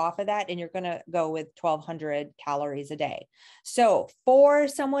 300 off of that, and you're going to go with 1,200 calories a day. So for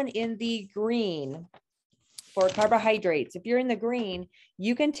someone in the green, for carbohydrates, if you're in the green,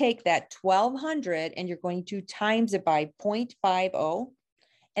 you can take that 1,200 and you're going to times it by 0.50,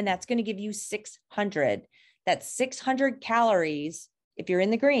 and that's going to give you 600. That's 600 calories if you're in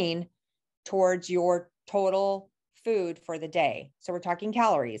the green towards your total food for the day. So we're talking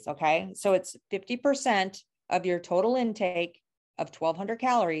calories, okay? So it's 50% of your total intake of 1,200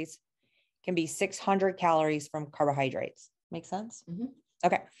 calories can be 600 calories from carbohydrates. Make sense? Mhm.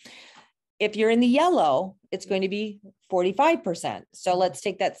 Okay. If you're in the yellow, it's going to be 45%. So let's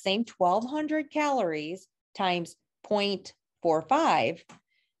take that same 1,200 calories times 0.45.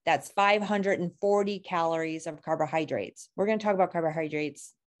 That's 540 calories of carbohydrates. We're going to talk about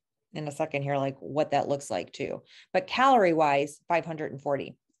carbohydrates in a second here, like what that looks like too. But calorie wise,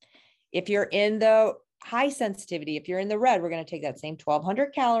 540. If you're in the high sensitivity, if you're in the red, we're going to take that same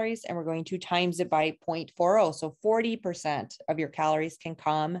 1,200 calories and we're going to times it by 0.40. So 40% of your calories can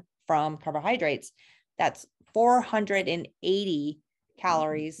come from carbohydrates. That's 480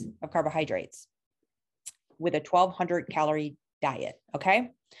 calories of carbohydrates with a 1,200 calorie diet.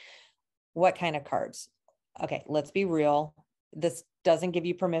 Okay. What kind of carbs? Okay. Let's be real. This doesn't give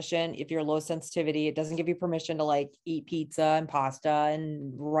you permission. If you're low sensitivity, it doesn't give you permission to like eat pizza and pasta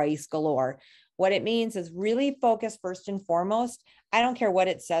and rice galore. What it means is really focus first and foremost. I don't care what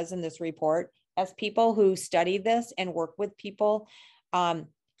it says in this report. As people who study this and work with people,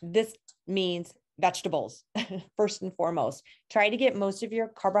 this means vegetables first and foremost. Try to get most of your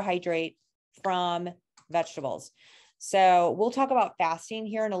carbohydrate from vegetables. So we'll talk about fasting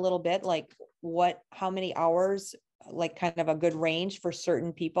here in a little bit, like how many hours, like kind of a good range for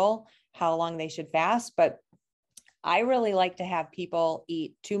certain people, how long they should fast. But I really like to have people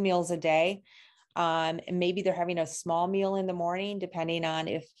eat 2 meals a day. And maybe they're having a small meal in the morning, depending on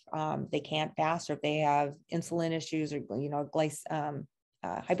if they can't fast or if they have insulin issues or,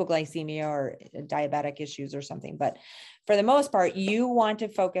 hypoglycemia or diabetic issues or something. But for the most part, you want to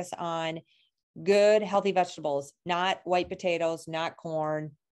focus on good, healthy vegetables, not white potatoes, not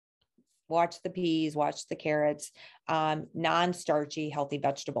corn. Watch the peas, watch the carrots, non-starchy, healthy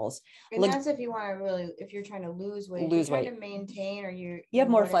vegetables. And that's if you want to really, if you're trying to lose weight, if you're trying to maintain, or you have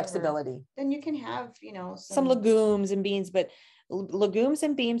more whatever, flexibility. then you can have, some legumes and beans, but legumes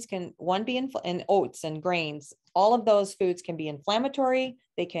and beans can be and oats and grains. All of those foods can be inflammatory.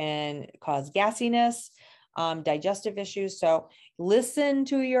 They can cause gassiness, digestive issues. So listen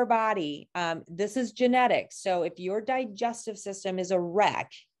to your body. This is genetics. So if your digestive system is a wreck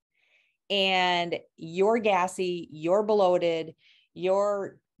and you're gassy, you're bloated,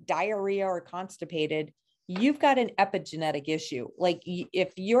 you're diarrhea or constipated, you've got an epigenetic issue. Like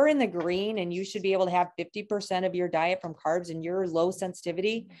if you're in the green and you should be able to have 50% of your diet from carbs and you're low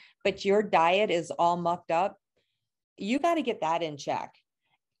sensitivity, but your diet is all mucked up, you got to get that in check.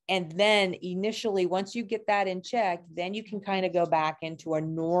 And then initially, once you get that in check, then you can kind of go back into a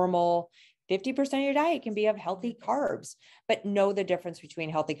normal 50% of your diet can be of healthy carbs, but know the difference between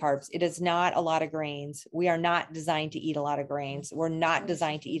healthy carbs. It is not a lot of grains. We are not designed to eat a lot of grains. We're not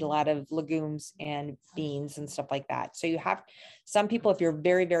designed to eat a lot of legumes and beans and stuff like that. So you have some people, if you're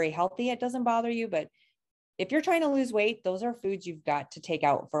very, very healthy, it doesn't bother you, but if you're trying to lose weight, those are foods you've got to take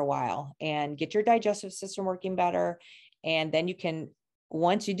out for a while and get your digestive system working better. And then you can,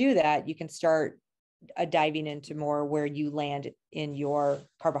 once you do that, you can start diving into more where you land in your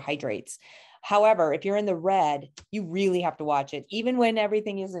carbohydrates. However, if you're in the red, you really have to watch it, even when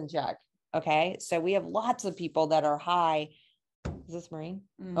everything is in check. Okay. So we have lots of people that are high. Is this Maureen?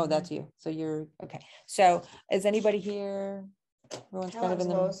 Oh, that's you. So you're okay. So is anybody here? Everyone's kind of in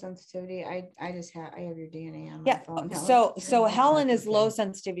the low sensitivity. I have your DNA on my yeah. phone. So Helen is low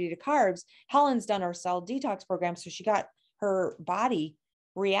sensitivity to carbs. Helen's done our cell detox program. So she got her body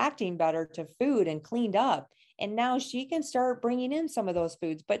reacting better to food and cleaned up. And now she can start bringing in some of those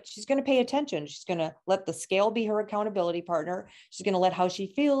foods, but she's going to pay attention. She's going to let the scale be her accountability partner. She's going to let how she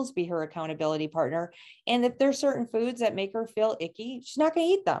feels be her accountability partner. And if there's certain foods that make her feel icky, she's not going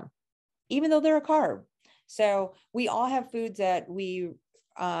to eat them, even though they're a carb. So we all have foods that we,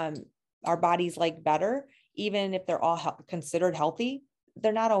 our bodies like better, even if they're all considered healthy.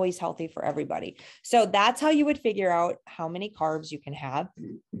 They're not always healthy for everybody. So that's how you would figure out how many carbs you can have.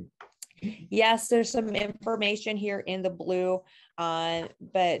 Yes, there's some information here in the blue,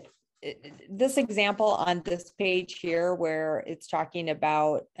 but this example on this page here where it's talking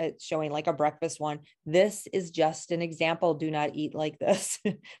about it's showing like a breakfast one. This is just an example. Do not eat like this.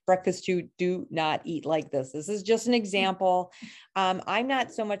 Breakfast 2, do not eat like this. This is just an example. I'm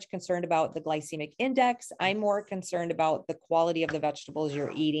not so much concerned about the glycemic index. I'm more concerned about the quality of the vegetables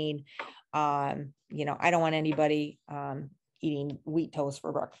you're eating. I don't want anybody eating wheat toast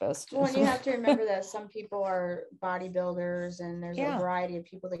for breakfast. Well, and you have to remember that some people are bodybuilders and there's a variety of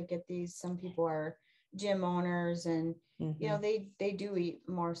people that get these. Some people are gym owners and they do eat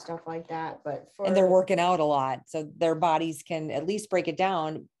more stuff like that, and they're working out a lot. So their bodies can at least break it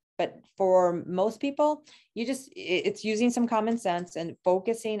down. But for most people, it's using some common sense and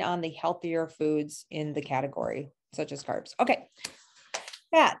focusing on the healthier foods in the category, such as carbs. Okay.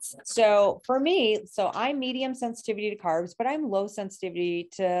 Fats. So for me, I'm medium sensitivity to carbs, but I'm low sensitivity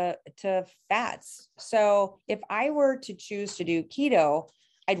to fats. So if I were to choose to do keto,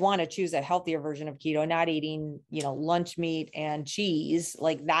 I'd want to choose a healthier version of keto, not eating, lunch meat and cheese.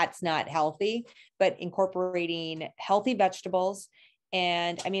 Like that's not healthy, but incorporating healthy vegetables.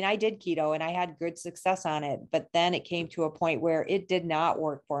 And I mean, I did keto and I had good success on it, but then it came to a point where it did not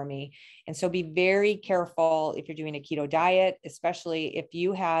work for me. And so be very careful if you're doing a keto diet, especially if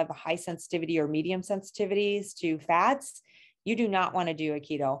you have high sensitivity or medium sensitivities to fats. You do not want to do a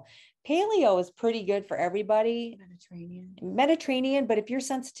keto. Paleo is pretty good for everybody. Mediterranean, but if you're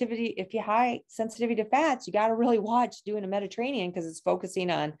high sensitivity to fats, you got to really watch doing a Mediterranean because it's focusing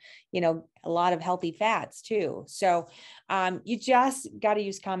on, a lot of healthy fats too. So you just got to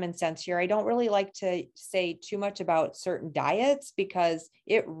use common sense here. I don't really like to say too much about certain diets because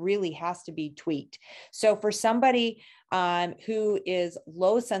it really has to be tweaked. So for somebody who is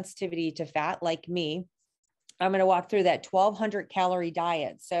low sensitivity to fat like me, I'm going to walk through that 1,200 calorie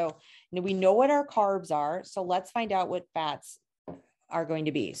diet. So we know what our carbs are. So let's find out what fats are going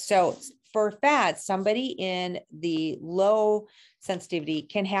to be. So for fats, somebody in the low sensitivity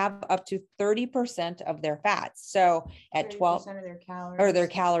can have up to 30% of their fats. So at 12 of their calories, or their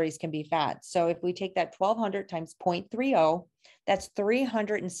calories can be fat. So if we take that 1,200 times 0.30, that's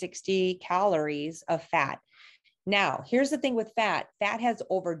 360 calories of fat. Now, here's the thing with fat. Fat has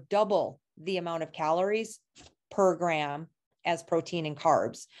over double the amount of calories per gram as protein and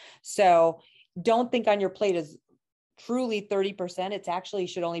carbs. So don't think on your plate is truly 30%. It's actually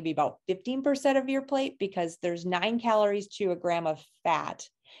should only be about 15% of your plate because there's 9 calories to a gram of fat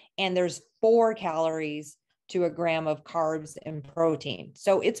and there's 4 calories to a gram of carbs and protein.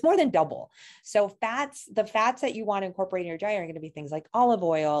 So it's more than double. So the fats that you want to incorporate in your diet are going to be things like olive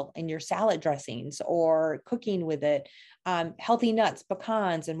oil in your salad dressings or cooking with it, healthy nuts,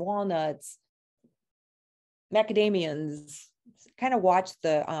 pecans and walnuts, macadamians. Kind of watch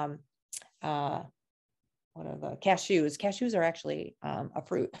the, what are the cashews? Cashews are actually a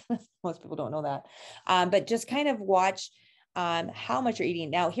fruit. Most people don't know that. But just kind of watch how much you're eating.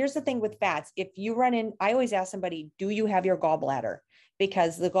 Now, here's the thing with fats. If you run in, I always ask somebody, do you have your gallbladder?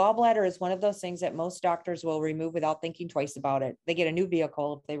 Because the gallbladder is one of those things that most doctors will remove without thinking twice about it. They get a new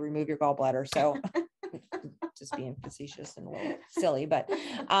vehicle if they remove your gallbladder. So just being facetious and a little silly, but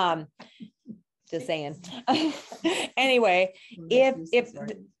just saying. Anyway, if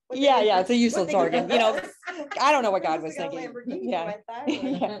yeah, it's a useless organ. I don't know what God was thinking. Yeah.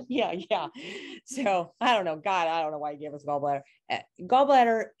 So I don't know. God, I don't know why he gave us gallbladder.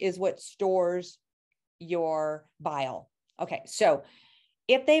 Gallbladder is what stores your bile. Okay, so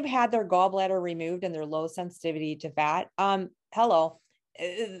if they've had their gallbladder removed and they're low sensitivity to fat, hello.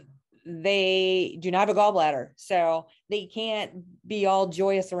 they do not have a gallbladder, so they can't be all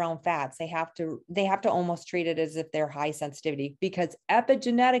joyous around fats. They have to almost treat it as if they're high sensitivity, because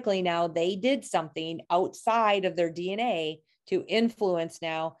epigenetically now they did something outside of their DNA to influence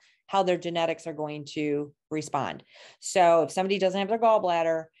now how their genetics are going to respond. So if somebody doesn't have their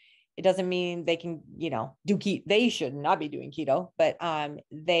gallbladder, it doesn't mean they can, do keto. They should not be doing keto, but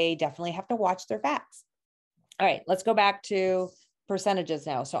they definitely have to watch their fats. All right, let's go back to percentages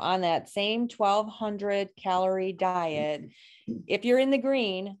now. So on that same 1,200 calorie diet, if you're in the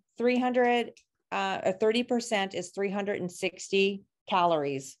green, 30% is 360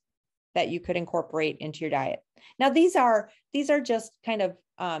 calories that you could incorporate into your diet. Now, these are just kind of,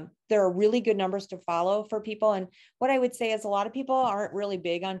 there are really good numbers to follow for people. And what I would say is a lot of people aren't really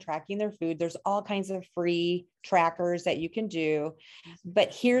big on tracking their food. There's all kinds of free trackers that you can do.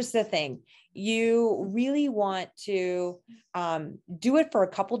 But here's the thing. You really want to do it for a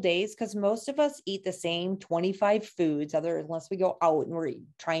couple days, because most of us eat the same 25 foods, unless we go out and we're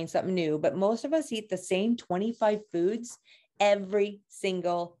trying something new. But most of us eat the same 25 foods every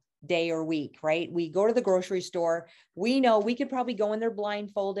single day or week, right? We go to the grocery store. We know we could probably go in there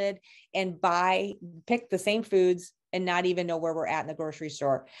blindfolded and pick the same foods and not even know where we're at in the grocery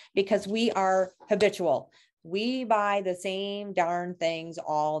store, because we are habitual. We buy the same darn things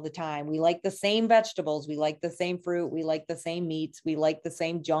all the time. We like the same vegetables. We like the same fruit. We like the same meats. We like the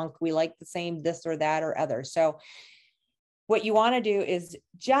same junk. We like the same this or that or other. So what you want to do is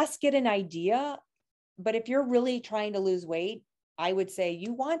just get an idea. But if you're really trying to lose weight, I would say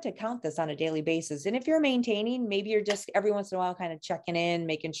you want to count this on a daily basis. And if you're maintaining, maybe you're just every once in a while kind of checking in,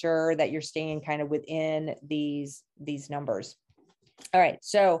 making sure that you're staying kind of within these numbers. All right.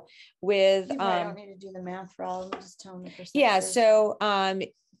 So with, I don't need to do the math for all of them, just tell them the percentages. Yeah. So,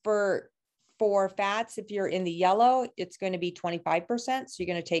 for fats, if you're in the yellow, it's going to be 25%. So you're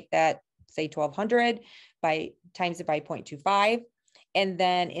going to take that, say 1,200 times it by 0.25. And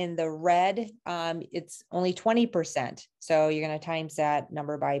then in the red, it's only 20%. So you're going to times that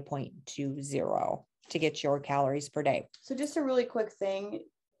number by 0.20 to get your calories per day. So just a really quick thing.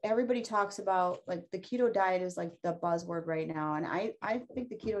 Everybody talks about like the keto diet is like the buzzword right now. And I think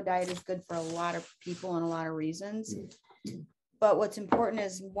the keto diet is good for a lot of people and a lot of reasons. But what's important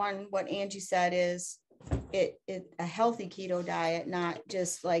is one, what Angie said is a healthy keto diet, not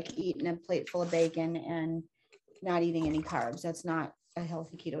just like eating a plate full of bacon and not eating any carbs. That's not a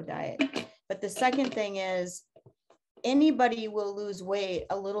healthy keto diet. But the second thing is anybody will lose weight,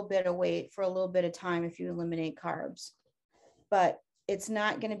 a little bit of weight for a little bit of time if you eliminate carbs. But it's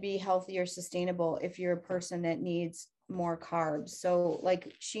not going to be healthy or sustainable if you're a person that needs more carbs. So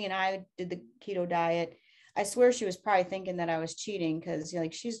like she and I did the keto diet. I swear she was probably thinking that I was cheating because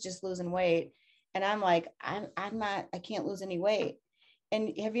like she's just losing weight. And I'm like, I can't lose any weight.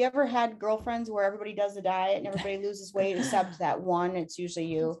 And have you ever had girlfriends where everybody does the diet and everybody loses weight except that one? It's usually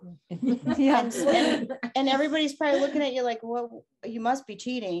you. Yeah. And everybody's probably looking at you like, well, you must be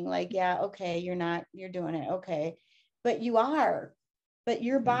cheating. Like, yeah, okay, you're doing it. Okay. But you are. But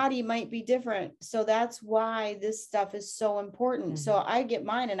your body might be different. So that's why this stuff is so important. So I get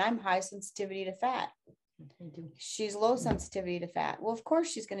mine and I'm high sensitivity to fat. She's low sensitivity to fat. Well, of course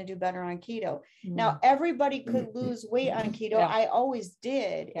she's going to do better on keto. Now, everybody could lose weight on keto. Yeah. I always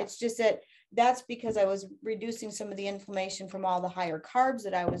did. Yeah. It's just that's because I was reducing some of the inflammation from all the higher carbs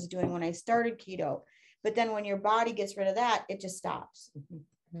that I was doing when I started keto. But then when your body gets rid of that, it just stops.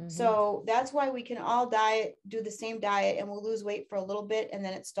 So that's why we can all do the same diet and we'll lose weight for a little bit and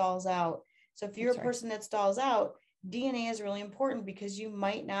then it stalls out. So if you're a person that stalls out, DNA is really important because you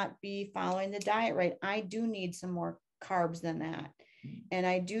might not be following the diet right. I do need some more carbs than that. And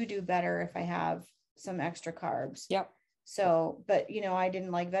I do better if I have some extra carbs. Yep. So, but I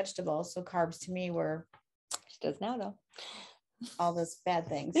didn't like vegetables. So carbs to me were. She does now though. All those bad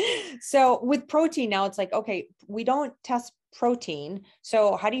things. So with protein now it's like, okay, we don't test protein.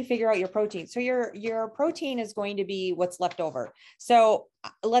 So how do you figure out your protein? So your protein is going to be what's left over. So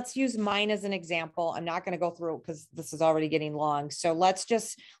let's use mine as an example. I'm not going to go through because this is already getting long. So let's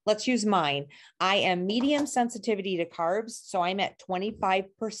use mine. I am medium sensitivity to carbs. So I'm at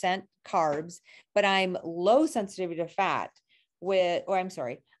 25% carbs, but I'm low sensitivity to fat I'm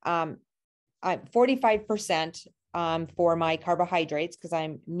 45% for my carbohydrates because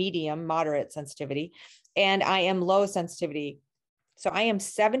I'm medium, moderate sensitivity, and I am low sensitivity. So I am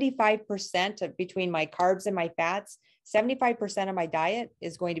 75% between my carbs and my fats. 75% of my diet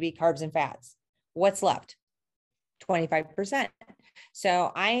is going to be carbs and fats. What's left? 25%.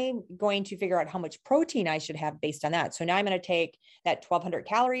 So I'm going to figure out how much protein I should have based on that. So now I'm going to take that 1,200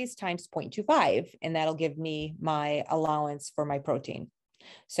 calories times 0.25, and that'll give me my allowance for my protein.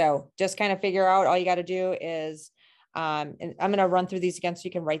 So just kind of figure out, all you got to do is, and I'm going to run through these again so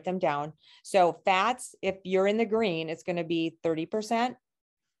you can write them down. So fats, if you're in the green, it's going to be 30%.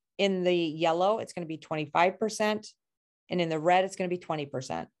 In the yellow, it's going to be 25%. And in the red, it's going to be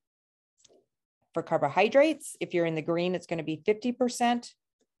 20%. For carbohydrates, if you're in the green, it's going to be 50%.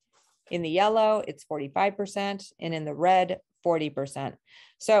 In the yellow, it's 45%. And in the red, 40%.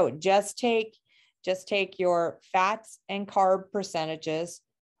 So just take your fats and carb percentages,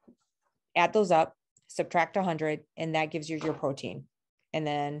 add those up, subtract 100, and that gives you your protein. And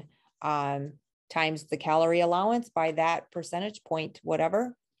then times the calorie allowance by that percentage point,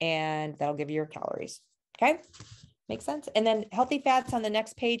 whatever, and that'll give you your calories. Okay. Makes sense. And then healthy fats on the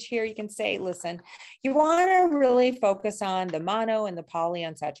next page here, you can say, listen, you want to really focus on the mono and the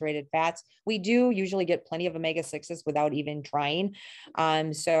polyunsaturated fats. We do usually get plenty of omega-6s without even trying.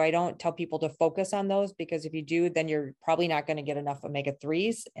 So I don't tell people to focus on those, because if you do, then you're probably not going to get enough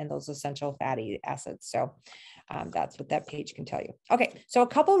omega-3s and those essential fatty acids. So that's what that page can tell you. Okay. So a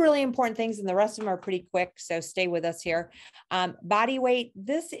couple really important things, and the rest of them are pretty quick. So stay with us here. Body weight.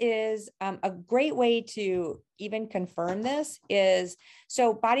 This is a great way to even confirm this is,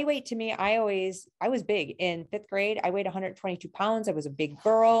 so body weight to me, I was big in 5th grade. I weighed 122 pounds. I was a big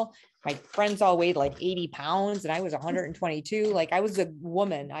girl. My friends all weighed like 80 pounds and I was 122. Like, I was a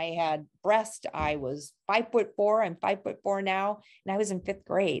woman. I had breast. I was 5'4". I'm 5'4" now. And I was in 5th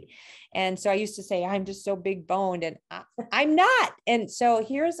grade. And so I used to say, I'm just so big boned, and I'm not. And so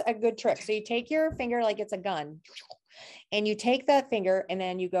here's a good trick. So you take your finger like it's a gun, and you take that finger and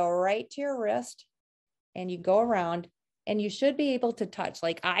then you go right to your wrist and you go around, and you should be able to touch.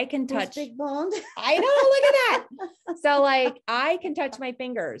 Like, I can touch. Big boned. I know, look at that. So like, I can touch my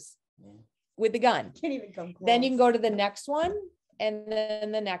fingers with the gun. Can't even come close. Then you can go to the next one, and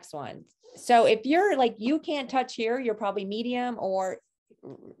then the next one. So if you're like, you can't touch here, you're probably medium, or,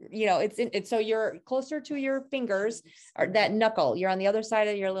 you know, it's so you're closer to your fingers, or that knuckle. You're on the other side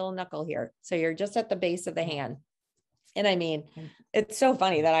of your little knuckle here. So you're just at the base of the hand. And I mean, it's so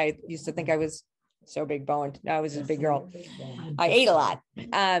funny that I used to think I was so big boned. I was a big girl. I ate a lot.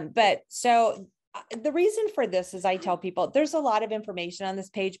 But so the reason for this is, I tell people there's a lot of information on this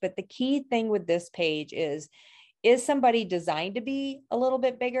page, but the key thing with this page is somebody designed to be a little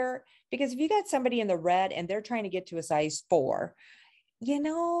bit bigger? Because if you got somebody in the red and they're trying to get to a size 4, you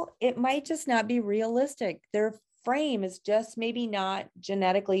know, it might just not be realistic. Their frame is just maybe not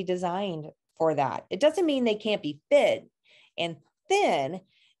genetically designed for that. It doesn't mean they can't be fit and thin.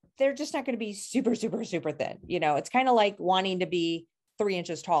 They're just not going to be super, super, super thin. You know, it's kind of like wanting to be 3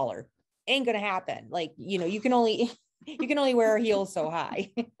 inches taller. Ain't going to happen. Like, you know, you can only wear heels so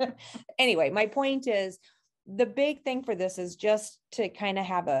high. Anyway, my point is, the big thing for this is just to kind of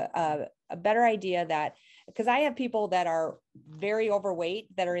have a better idea that, because I have people that are very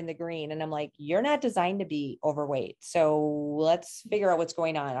overweight that are in the green, and I'm like, you're not designed to be overweight. So let's figure out what's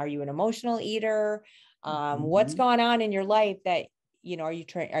going on. Are you an emotional eater? What's going on in your life that, you know, are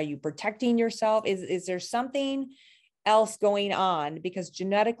you protecting yourself? Is there something else going on? Because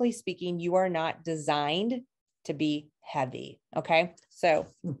genetically speaking, you are not designed to be heavy. Okay. So,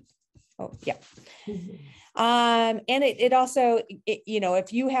 oh yeah. And it also, you know,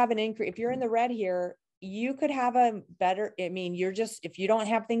 if you have an increase, if you're in the red here, you could have a better, I mean, if you don't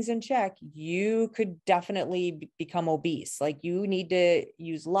have things in check, you could definitely become obese. Like, you need to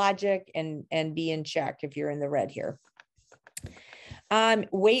use logic and be in check if you're in the red here.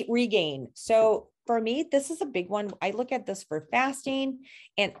 Weight regain. So for me, this is a big one. I look at this for fasting,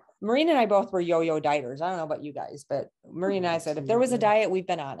 and Maureen and I both were yo-yo dieters. I don't know about you guys, but Maureen and I said, if there was a diet, we've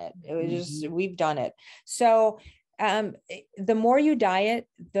been on it. It was just, we've done it. So the more you diet,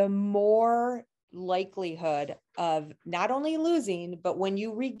 the more likelihood of not only losing, but when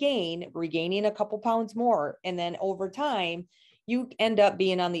you regaining a couple pounds more. And then over time, you end up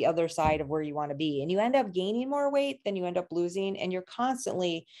being on the other side of where you want to be, and you end up gaining more weight than you end up losing. And you're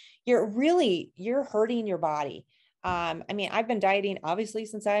hurting your body. I mean, I've been dieting obviously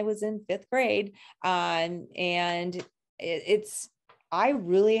since I was in 5th grade. And I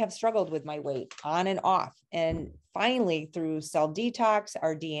really have struggled with my weight on and off. And finally, through cell detox,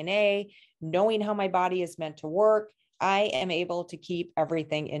 our DNA, knowing how my body is meant to work, I am able to keep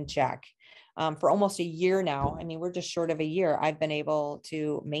everything in check. For almost a year now. I mean, we're just short of a year. I've been able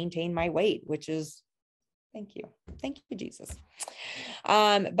to maintain my weight, which is, thank you, Jesus.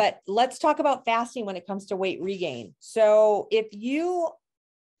 But let's talk about fasting when it comes to weight regain. So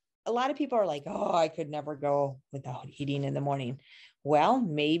a lot of people are like, oh, I could never go without eating in the morning. Well,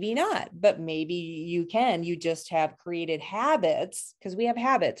 maybe not, but maybe you can. You just have created habits, because we have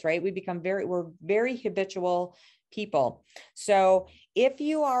habits, right? We're very habitual people. So if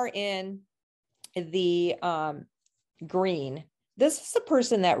you are in the green, this is the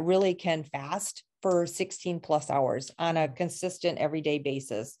person that really can fast for 16 plus hours on a consistent everyday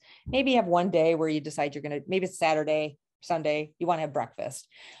basis. Maybe you have one day where you decide you're going to, maybe it's Saturday, Sunday, you want to have breakfast,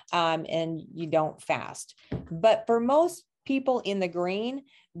 and you don't fast. But for most people in the green,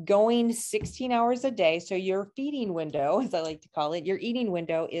 going 16 hours a day, so your feeding window, as I like to call it, your eating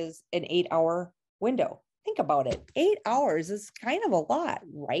window is an 8-hour window. Think about it. 8 hours is kind of a lot,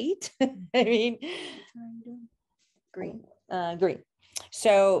 right? I mean, green.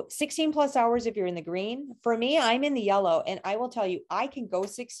 So 16 plus hours if you're in the green. For me, I'm in the yellow, and I will tell you, I can go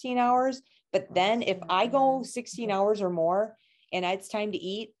 16 hours, but then if I go 16 hours or more and it's time to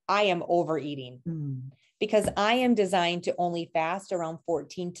eat, I am overeating because I am designed to only fast around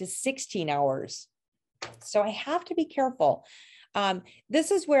 14 to 16 hours. So I have to be careful.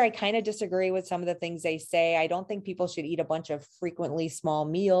 This is where I kind of disagree with some of the things they say. I don't think people should eat a bunch of frequently small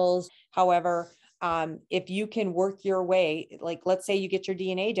meals. However, if you can work your way, like let's say you get your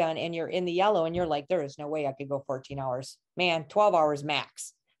DNA done and you're in the yellow and you're like, there is no way I could go 14 hours, man, 12 hours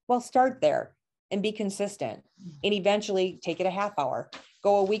max. Well, start there and be consistent and eventually take it a half hour.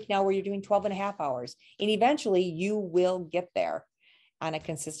 Go a week now where you're doing 12 and a half hours. And eventually you will get there on a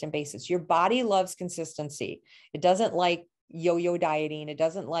consistent basis. Your body loves consistency. It doesn't like yo-yo dieting. It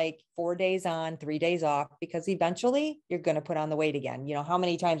doesn't like 4 days on, 3 days off, because eventually you're going to put on the weight again. You know, how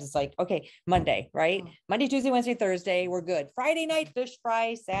many times it's like, okay, Monday, right? Monday, Tuesday, Wednesday, Thursday, we're good. Friday night, fish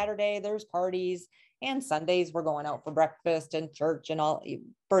fry. Saturday, there's parties. And Sundays, we're going out for breakfast and church and all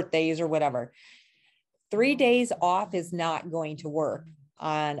birthdays or whatever. 3 days off is not going to work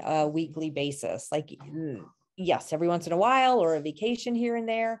on a weekly basis. Like, yes, every once in a while or a vacation here and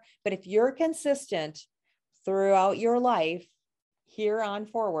there. But if you're consistent throughout your life here on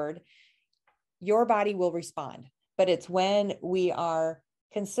forward, your body will respond. But it's when we are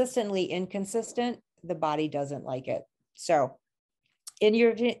consistently inconsistent, the body doesn't like it. So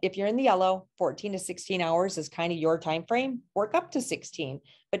if you're in the yellow, 14 to 16 hours is kind of your time frame. Work up to 16,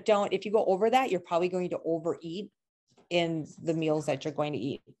 but don't, if you go over that, you're probably going to overeat in the meals that you're going to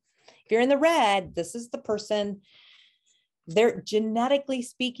eat. If you're in the red, this is the person, they're genetically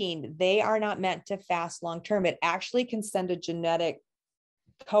speaking, they are not meant to fast long term. It actually can send a genetic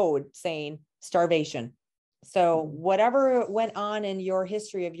code saying starvation. So whatever went on in your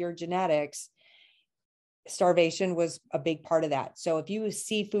history of your genetics, starvation was a big part of that. So if you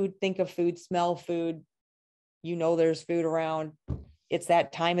see food, think of food, smell food, you know there's food around, it's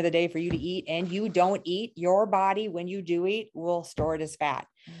that time of the day for you to eat, and you don't eat, your body, when you do eat, will store it as fat.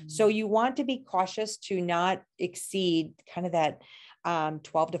 So you want to be cautious to not exceed kind of that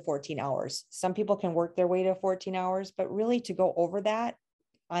 12 to 14 hours. Some people can work their way to 14 hours, but really to go over that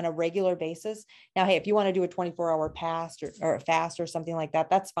on a regular basis. Now, hey, if you want to do a 24-hour fast or a fast or something like that,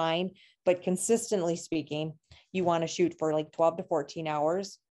 that's fine. But consistently speaking, you want to shoot for like 12 to 14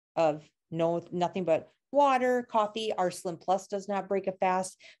 hours of nothing but water, coffee. Our Slim Plus does not break a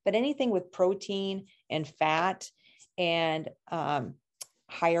fast, but anything with protein and fat and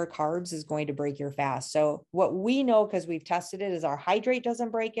higher carbs is going to break your fast. So what we know, because we've tested it, is our Hydrate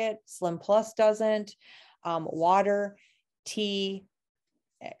doesn't break it. Slim Plus doesn't. Water, tea,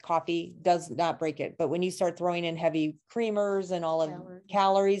 coffee does not break it. But when you start throwing in heavy creamers and all of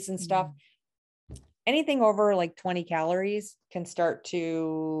calories and stuff, anything over like 20 calories can start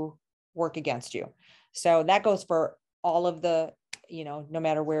to work against you. So that goes for all of the, no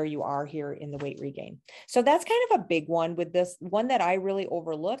matter where you are here in the weight regain. So that's kind of a big one with this one that I really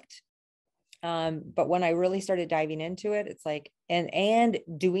overlooked. But when I really started diving into it, it's like, and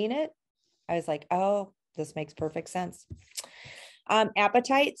doing it, I was like, oh, this makes perfect sense.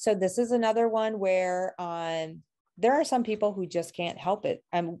 Appetite. So this is another one where there are some people who just can't help it.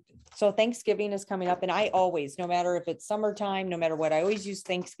 So Thanksgiving is coming up, and I always, no matter if it's summertime, no matter what, I always use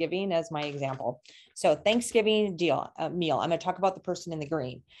Thanksgiving as my example. So Thanksgiving meal, I'm going to talk about the person in the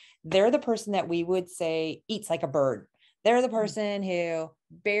green. They're the person that we would say eats like a bird. They're the person who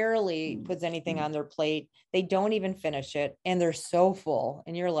barely puts anything on their plate. They don't even finish it, and they're so full.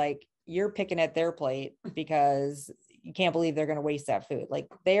 And you're like, you're picking at their plate because you can't believe they're going to waste that food. Like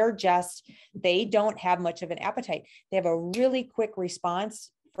they don't have much of an appetite. They have a really quick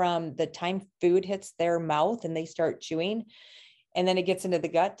response from the time food hits their mouth and they start chewing. And then it gets into the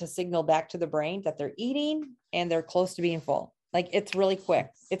gut to signal back to the brain that they're eating and they're close to being full. Like it's really quick.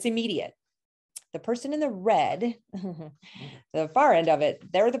 It's immediate. The person in the red, the far end of it,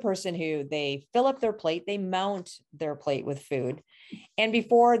 they're the person who they fill up their plate, they mount their plate with food. And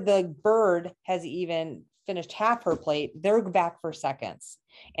before the bird has even finished half her plate, they're back for seconds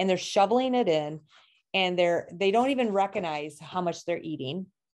and they're shoveling it in. and they don't even recognize how much they're eating.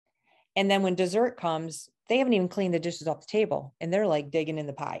 And then when dessert comes, they haven't even cleaned the dishes off the table, and they're like digging in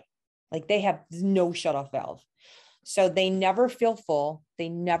the pie. Like they have no shut off valve. So they never feel full. They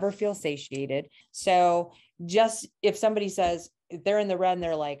never feel satiated. So just if somebody says they're in the red and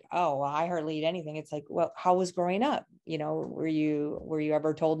they're like, oh, well, I hardly eat anything. It's like, well, how was growing up? You know, were you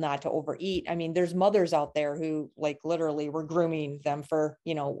ever told not to overeat? I mean, there's mothers out there who like literally were grooming them for,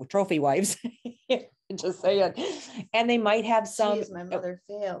 you know, trophy wives. Just saying. And they might have some. Jeez, my mother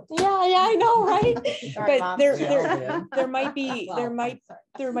failed. Yeah, I know, right? Sorry, But Mom. there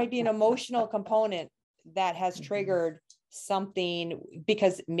might be an emotional component that has triggered something,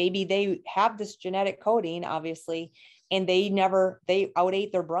 because maybe they have this genetic coding, obviously, and they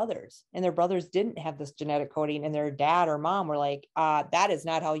outate their brothers, and their brothers didn't have this genetic coding, and their dad or mom were like, that is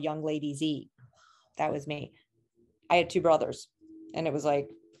not how young ladies eat. That was me. I had 2 brothers, and it was like,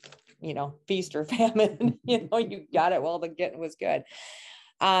 you know, feast or famine. You know, you got it while the getting was good.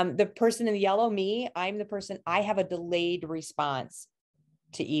 The person in the yellow, me, I'm the person, I have a delayed response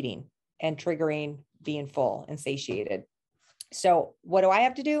to eating and triggering being full and satiated. So what do I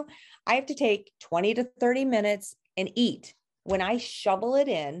have to do? I have to take 20 to 30 minutes and eat. When I shovel it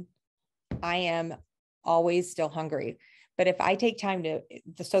in, I am always still hungry. But if I take time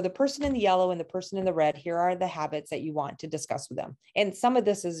so the person in the yellow and the person in the red, here are the habits that you want to discuss with them. And some of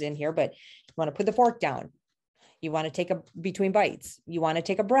this is in here, but you want to put the fork down. You want to take between bites. You want to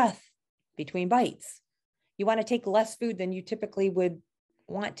take a breath between bites. You want to take less food than you typically would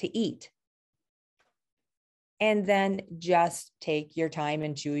want to eat. And then just take your time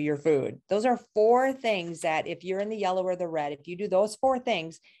and chew your food. Those are 4 things that if you're in the yellow or the red, if you do those 4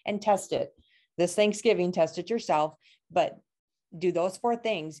 things and test it, this Thanksgiving, test it yourself, but do those 4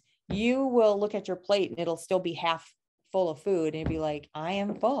 things, you will look at your plate and it'll still be half full of food, and you'll be like, I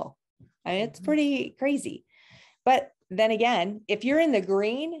am full. I mean, it's pretty crazy. But then again, if you're in the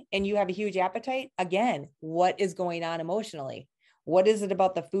green and you have a huge appetite, again, what is going on emotionally? What is it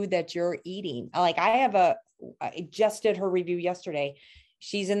about the food that you're eating? Like I just did her review yesterday.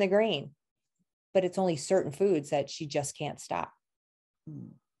 She's in the green, but it's only certain foods that she just can't stop.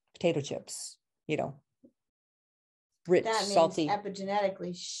 Potato chips, you know, rich, That means salty.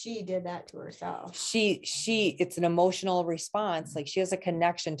 epigenetically, she did that to herself. It's an emotional response. Like she has a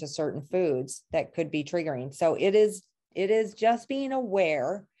connection to certain foods that could be triggering. So it is just being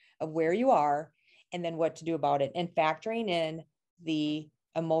aware of where you are and then what to do about it, and factoring in the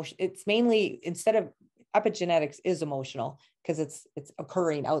emotion. It's mainly, instead of epigenetics is emotional because it's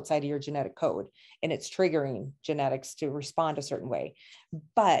occurring outside of your genetic code and it's triggering genetics to respond a certain way.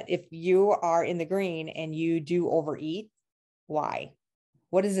 But if you are in the green and you do overeat, why?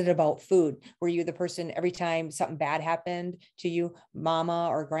 What is it about food? Were you the person every time something bad happened to you, mama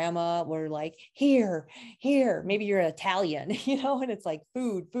or grandma were like, here, maybe you're Italian, you know, and it's like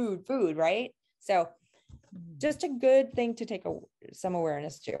food, right? So just a good thing to take some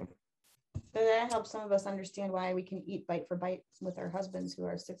awareness to. But that helps some of us understand why we can eat bite for bite with our husbands who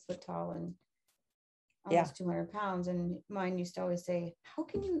are 6 foot tall and almost 200 pounds. And mine used to always say, how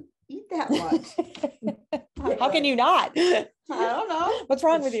can you eat that much? How can you not? I don't know. What's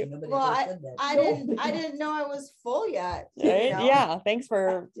wrong with you? Well, I didn't know I was full yet. Right? You know? Yeah. Thanks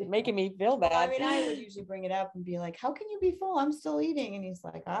for making me feel bad. Well, I mean, I would usually bring it up and be like, how can you be full? I'm still eating. And he's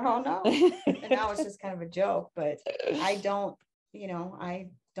like, I don't know. And now it's just kind of a joke, but I don't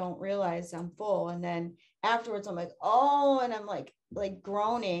realize I'm full. And then afterwards I'm like, oh, and I'm like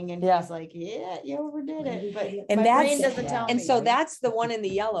groaning, and he's like, yeah, you overdid it. But and my brain doesn't tell me. And so that's the one in the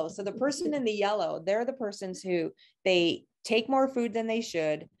yellow. So the person in the yellow, they're the persons who they take more food than they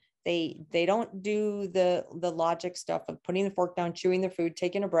should. They don't do the logic stuff of putting the fork down, chewing their food,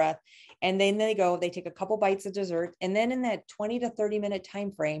 taking a breath, and then they take a couple bites of dessert, and then in that 20 to 30 minute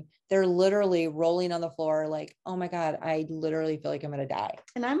time frame, they're literally rolling on the floor like, oh my God, I literally feel like I'm gonna die.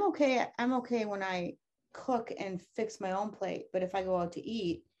 And I'm okay when I cook and fix my own plate, but if I go out to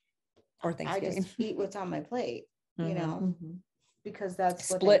eat, or I just eat what's on my plate, you know. Because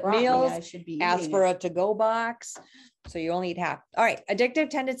that's what split meals. I should be ask for a to-go box, so you only eat half. All right, addictive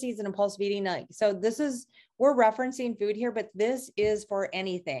tendencies and impulsive eating. So we're referencing food here, but this is for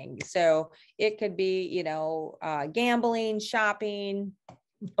anything. So it could be, you know, gambling, shopping,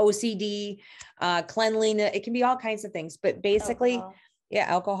 OCD, cleanliness. It can be all kinds of things, but basically,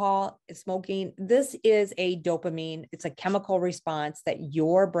 alcohol, smoking. This is a dopamine. It's a chemical response that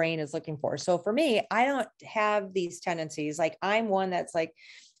your brain is looking for. So for me, I don't have these tendencies. Like I'm one that's like,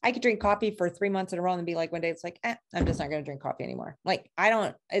 I could drink coffee for 3 months in a row and be like, one day it's like, I'm just not going to drink coffee anymore. Like,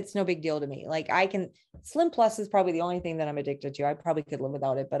 it's no big deal to me. Like Slim Plus is probably the only thing that I'm addicted to. I probably could live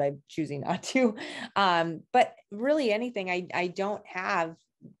without it, but I'm choosing not to. But really anything, I don't have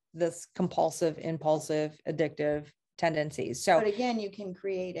this compulsive, impulsive, addictive tendencies. So But again, you can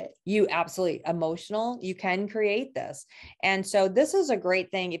create it. you absolutely emotional, you can create this. And so this is a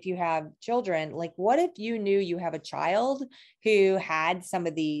great thing if you have children. Like, what if you knew you have a child who had some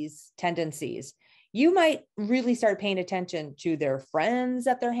of these tendencies? You might really start paying attention to their friends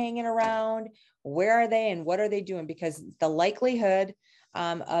that they're hanging around. Where are they and what are they doing? Because the likelihood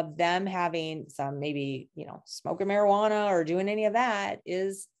of them having some, maybe, smoking marijuana or doing any of that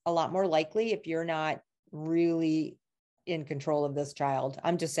is a lot more likely if you're not really in control of this child.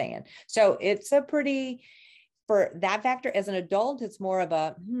 I'm just saying. So it's for that factor. As an adult, it's more of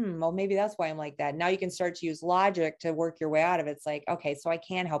a, well, maybe that's why I'm like that. Now you can start to use logic to work your way out of it. It's like, okay, so I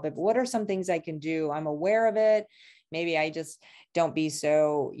can't help it, but what are some things I can do? I'm aware of it. Maybe I just don't be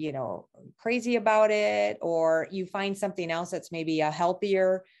so, crazy about it. Or you find something else that's maybe a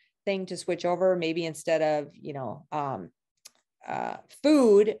healthier thing to switch over. Maybe instead of,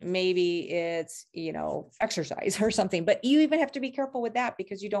 food, maybe it's, exercise or something, but you even have to be careful with that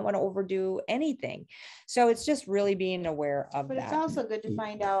because you don't want to overdo anything. So it's just really being aware of But that. it's also good to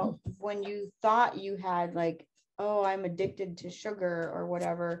find out when you thought you had like, oh, I'm addicted to sugar or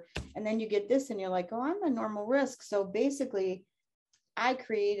whatever. And then you get this and you're like, oh, I'm a normal risk. So basically I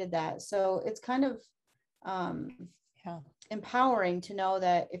created that. So it's kind of empowering to know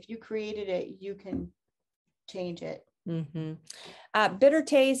that if you created it, you can change it. Mm-hmm. Bitter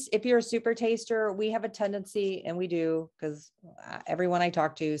taste. If you're a super taster, we have a tendency, and we do, because everyone I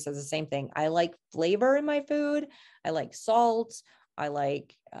talk to says the same thing. I like flavor in my food. I like salt. I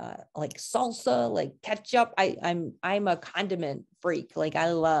like salsa, like ketchup. I'm a condiment freak. Like,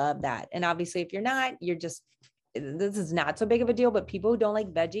 I love that. And obviously if you're not, this is not so big of a deal, but people who don't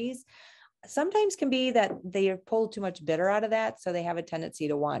like veggies sometimes can be that they pull too much bitter out of that. So they have a tendency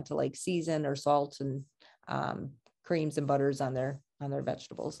to want to like season or salt and, creams and butters on their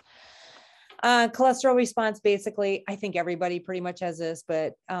vegetables. Cholesterol response, basically, I think everybody pretty much has this,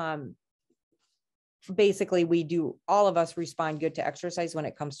 but, basically all of us respond good to exercise when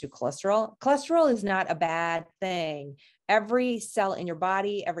it comes to cholesterol. Cholesterol is not a bad thing. Every cell in your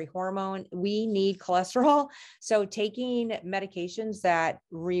body, every hormone, we need cholesterol. So taking medications that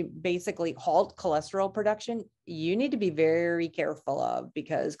basically halt cholesterol production, you need to be very careful of,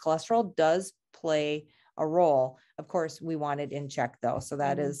 because cholesterol does play a role. Of course, we want it in check though. So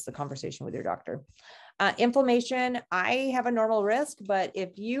that is the conversation with your doctor. Inflammation, I have a normal risk, but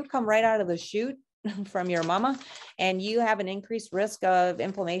if you come right out of the chute from your mama and you have an increased risk of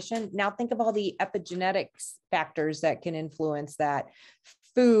inflammation, now think of all the epigenetics factors that can influence that.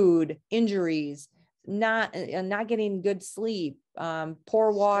 Food, injuries, not getting good sleep,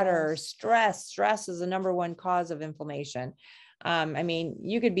 poor water, stress is the number one cause of inflammation. I mean,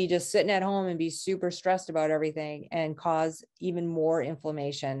 you could be just sitting at home and be super stressed about everything and cause even more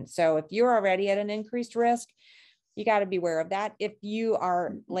inflammation. So if you're already at an increased risk, you got to be aware of that. If you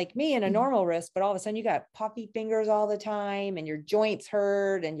are like me in a normal risk, but all of a sudden you got puffy fingers all the time and your joints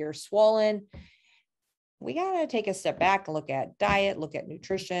hurt and you're swollen, we got to take a step back and look at diet, look at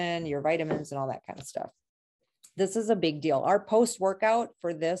nutrition, your vitamins and all that kind of stuff. This is a big deal. Our post-workout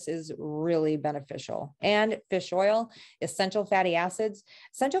for this is really beneficial. And fish oil, essential fatty acids.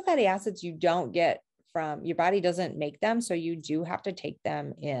 Essential fatty acids you don't get from, your body doesn't make them, so you do have to take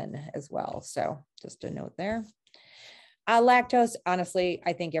them in as well. So just a note there. Lactose, honestly,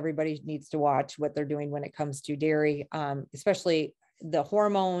 I think everybody needs to watch what they're doing when it comes to dairy, especially the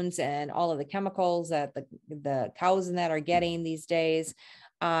hormones and all of the chemicals that the cows and that are getting these days.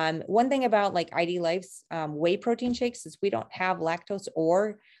 One thing about like IDLife's whey protein shakes is we don't have lactose,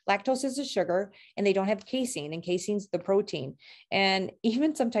 or lactose is a sugar, and they don't have casein, and casein's the protein. And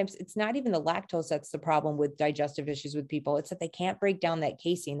even sometimes it's not even the lactose that's the problem with digestive issues with people. It's that they can't break down that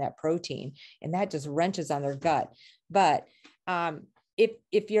casein, that protein, and that just wrenches on their gut. But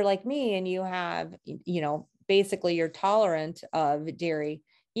if you're like me and you have, basically you're tolerant of dairy,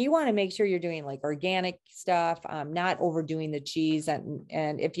 you want to make sure you're doing like organic stuff, not overdoing the cheese. And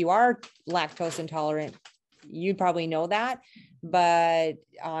if you are lactose intolerant, you probably know that, but,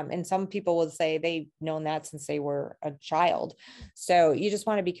 and some people will say they've known that since they were a child. So you just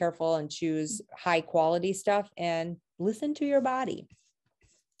want to be careful and choose high quality stuff and listen to your body.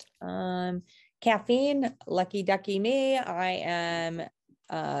 Caffeine, lucky ducky me. I am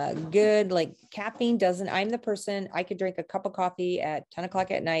good. Like caffeine I'm the person, I could drink a cup of coffee at 10 o'clock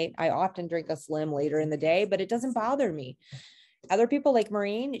at night. I often drink a slim later in the day, but it doesn't bother me. other people like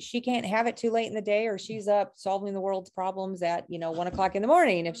Maureen, she can't have it too late in the day, or she's up solving the world's problems at, 1 o'clock in the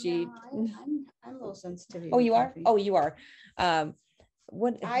morning. If she, No, I'm a little sensitive. oh, to you are? caffeine. Oh, you are.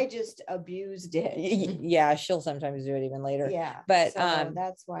 What? I just abused it. Yeah, she'll sometimes do it even later. Yeah. But, so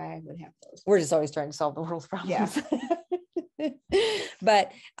that's why I would have those. we're just always trying to solve the world's problems. Yeah.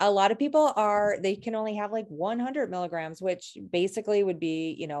 But a lot of people they can only have like 100 milligrams, which basically would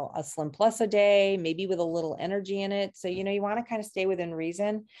be, a Slim Plus a day, maybe with a little energy in it. So, you want to kind of stay within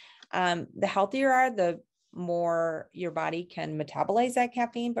reason. The healthier you are, the more your body can metabolize that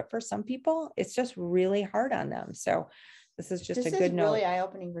caffeine. But for some people, it's just really hard on them. So this is just a good note. Really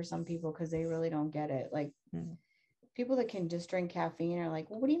eye-opening for some people because they really don't get it. Like people that can just drink caffeine are like,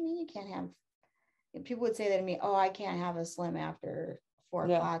 well, what do you mean you can't have? And people would say that to me, oh, I can't have a Slim after 4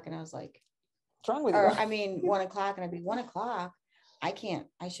 o'clock. And I was like, what's wrong with you? I mean, 1 o'clock, and I'd be 1 o'clock. I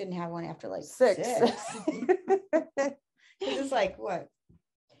shouldn't have one after like 6. It's like what?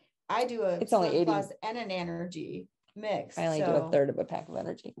 I do it's only 80 plus and an energy mix. I only do a third of a pack of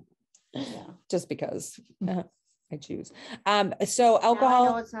energy. Yeah. Just because I choose. So alcohol.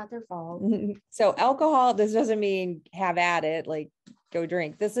 No, it's not their fault. So alcohol, this doesn't mean have at it, like go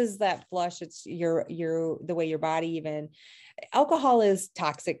drink. This is that flush. It's the way your body even, alcohol is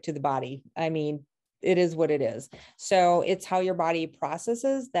toxic to the body. I mean, it is what it is. So it's how your body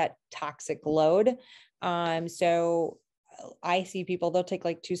processes that toxic load. So I see people, they'll take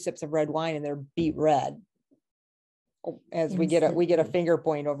like 2 sips of red wine and they're beet red. As we get a finger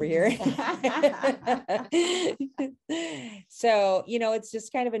point over here. So, it's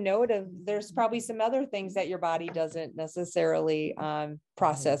just kind of a note of there's probably some other things that your body doesn't necessarily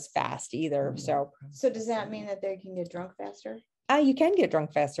process fast either. So does that mean that they can get drunk faster? You can get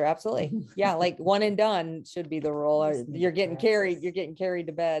drunk faster. Absolutely. Yeah. Like one and done should be the rule. Or you're getting carried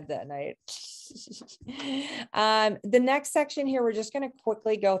to bed that night. The next section here, we're just going to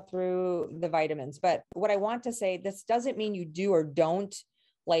quickly go through the vitamins, but what I want to say, this doesn't mean you do or don't.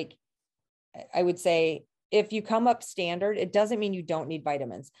 Like I would say, if you come up standard, it doesn't mean you don't need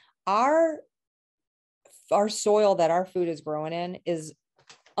vitamins. Our soil that our food is growing in is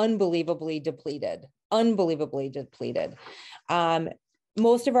unbelievably depleted.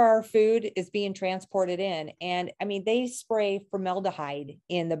 Most of our food is being transported in, and I mean, they spray formaldehyde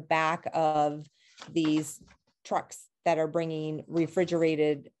in the back of these trucks that are bringing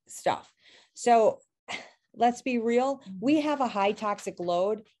refrigerated stuff. So let's be real. We have a high toxic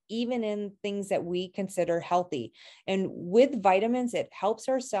load, even in things that we consider healthy. And with vitamins, it helps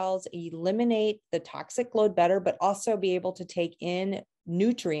our cells eliminate the toxic load better, but also be able to take in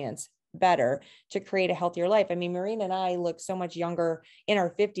nutrients better to create a healthier life. I mean, Maureen and I look so much younger in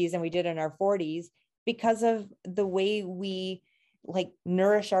our 50s than we did in our 40s because of the way we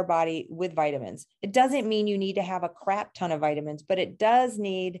nourish our body with vitamins. It doesn't mean you need to have a crap ton of vitamins, but it does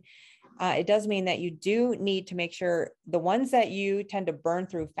mean that you do need to make sure the ones that you tend to burn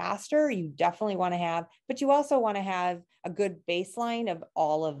through faster, you definitely want to have, but you also want to have a good baseline of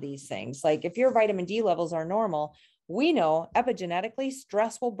all of these things. Like if your vitamin D levels are normal, we know epigenetically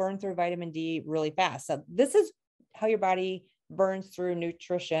stress will burn through vitamin D really fast. So this is how your body burns through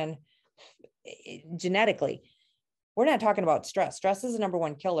nutrition genetically. We're not talking about stress. Stress is the number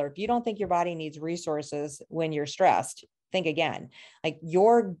one killer. If you don't think your body needs resources when you're stressed, think again. Like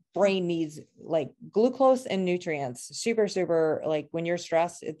your brain needs like glucose and nutrients. Super, like when you're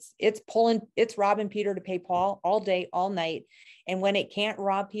stressed, it's robbing Peter to pay Paul all day, all night. And when it can't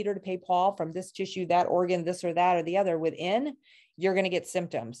rob Peter to pay Paul from this tissue, that organ, this or that or the other within, you're going to get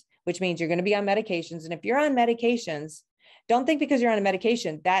symptoms, which means you're going to be on medications. And if you're on medications, don't think because you're on a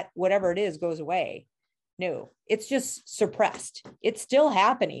medication that whatever it is goes away. No, it's just suppressed. It's still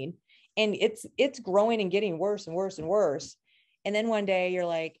happening. And it's growing and getting worse and worse and worse. And then one day you're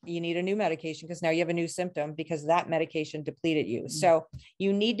like, you need a new medication because now you have a new symptom because that medication depleted you. So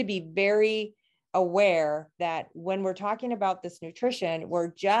you need to be very aware that when we're talking about this nutrition, we're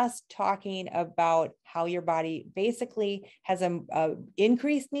just talking about how your body basically has a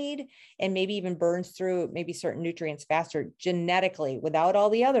increased need and maybe even burns through maybe certain nutrients faster genetically without all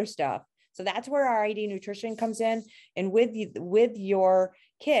the other stuff. So that's where our ID nutrition comes in. And with your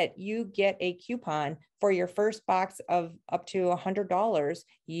kit, you get a coupon for your first box of up to $100.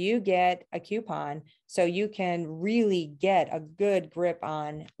 You get a coupon so you can really get a good grip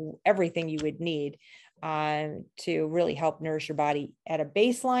on everything you would need to really help nourish your body at a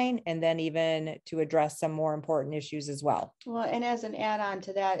baseline and then even to address some more important issues as well. Well, and as an add-on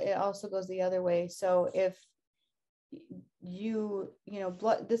to that, it also goes the other way. So if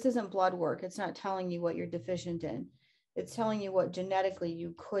blood, this isn't blood work. It's not telling you what you're deficient in. It's telling you what genetically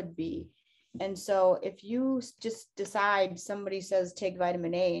you could be. And so if you just decide, somebody says take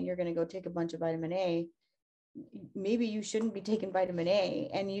vitamin A and you're going to go take a bunch of vitamin A, maybe you shouldn't be taking vitamin A,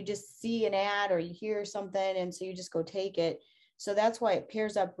 and you just see an ad or you hear something, and so you just go take it. So that's why it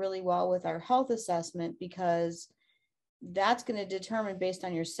pairs up really well with our health assessment, because that's going to determine based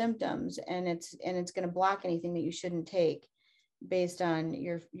on your symptoms, and it's going to block anything that you shouldn't take based on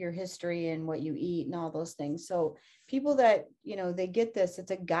your history and what you eat and all those things. So people that, you know, they get this,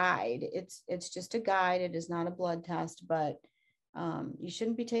 it's a guide. It's just a guide. It is not a blood test, but you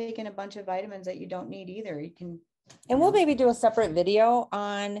shouldn't be taking a bunch of vitamins that you don't need either. You can, and we'll maybe do a separate video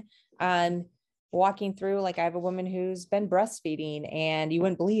on walking through, like I have a woman who's been breastfeeding and you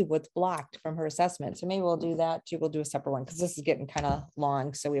wouldn't believe what's blocked from her assessment. So maybe we'll do that too. We'll do a separate one because this is getting kind of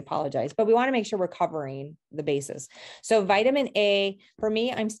long. So we apologize, but we want to make sure we're covering the bases. So vitamin A, for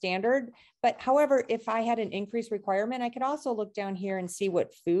me, I'm standard, but however, if I had an increased requirement, I could also look down here and see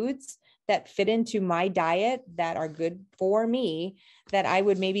what foods that fit into my diet that are good for me that I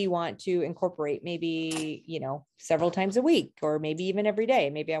would maybe want to incorporate, maybe, you know, several times a week, or maybe even every day.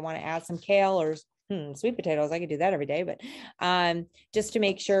 Maybe I want to add some kale or sweet potatoes. I could do that every day, but just to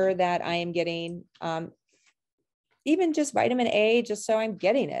make sure that I am getting even just vitamin A, just so I'm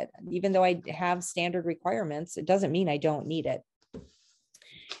getting it. Even though I have standard requirements, it doesn't mean I don't need it.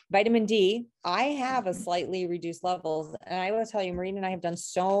 Vitamin D, I have a slightly reduced levels. And I will tell you, Maureen and I have done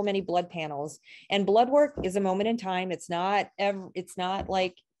so many blood panels, and blood work is a moment in time. It's not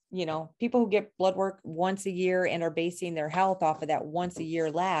like, you know, people who get blood work once a year and are basing their health off of that once a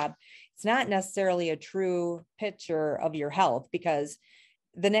year lab. It's not necessarily a true picture of your health, because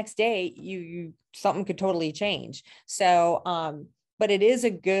the next day you something could totally change. So, but it is a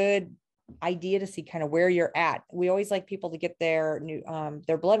good idea to see kind of where you're at. We always like people to get their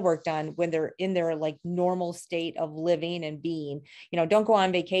blood work done when they're in their like normal state of living and being. You know, don't go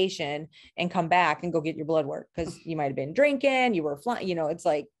on vacation and come back and go get your blood work because you might have been drinking, you were flying, you know, it's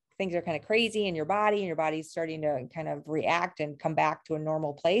like things are kind of crazy in your body, and your body's starting to kind of react and come back to a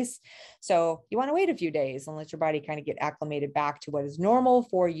normal place. So you want to wait a few days and let your body kind of get acclimated back to what is normal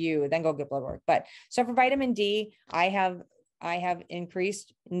for you, then go get blood work. But so for vitamin D, I have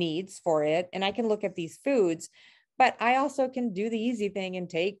increased needs for it, and I can look at these foods, but I also can do the easy thing and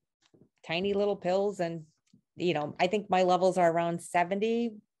take tiny little pills. And, you know, I think my levels are around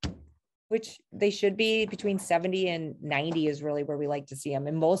 70, which they should be. Between 70 and 90 is really where we like to see them.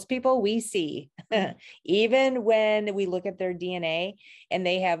 And most people we see, even when we look at their DNA and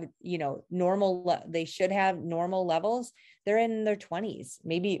they have, you know, they should have normal levels, they're in their 20s.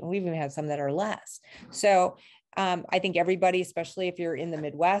 Maybe we even have some that are less. So I think everybody, especially if you're in the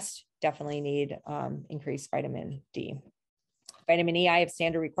Midwest, definitely need increased vitamin D. Vitamin E, I have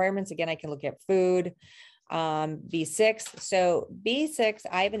standard requirements. Again, I can look at food. B6. So B6,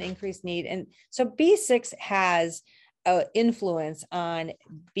 I have an increased need. And so B6 has influence on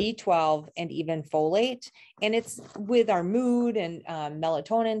B12 and even folate, and it's with our mood and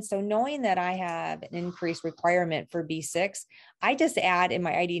melatonin. So knowing that I have an increased requirement for B6, I just add in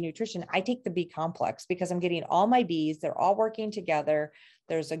my ID nutrition, I take the B complex because I'm getting all my Bs, they're all working together.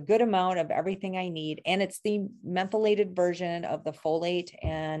 There's a good amount of everything I need. And it's the methylated version of the folate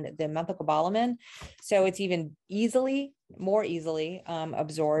and the methylcobalamin. So it's even more easily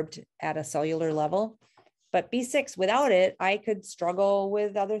absorbed at a cellular level. But B6, without it, I could struggle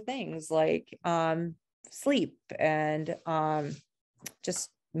with other things like sleep and just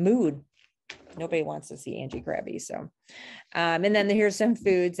mood. Nobody wants to see Angie Crabby. So, and then here's some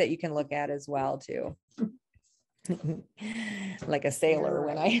foods that you can look at as well too. Like a sailor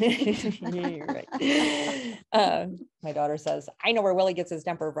when you're right. My daughter says, I know where Willie gets his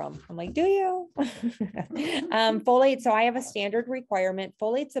temper from. I'm like, do you? Folate. So I have a standard requirement.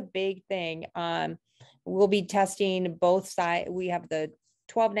 Folate's a big thing. We'll be testing both sides. We have the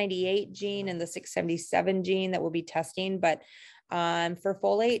 1298 gene and the 677 gene that we'll be testing. But for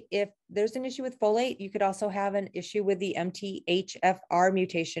folate, if there's an issue with folate, you could also have an issue with the MTHFR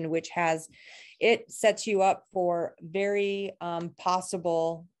mutation, which it sets you up for very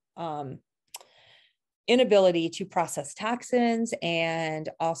possible inability to process toxins, and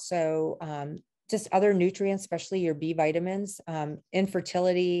also just other nutrients, especially your B vitamins,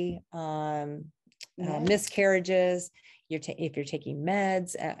 infertility, miscarriages, if you're taking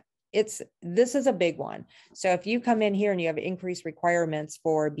meds, this is a big one. So if you come in here and you have increased requirements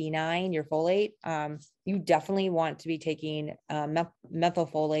for B9, your folate, you definitely want to be taking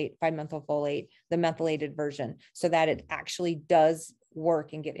methylfolate, 5-methylfolate, the methylated version, so that it actually does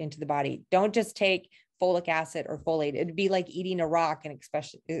work and get into the body. Don't just take folic acid or folate. It'd be like eating a rock and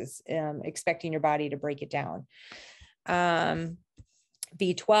expecting your body to break it down.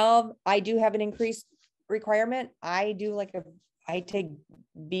 B12, I do have an increased requirement. I take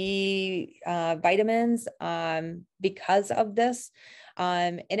B vitamins because of this.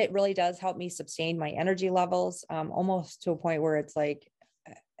 And it really does help me sustain my energy levels, almost to a point where it's like,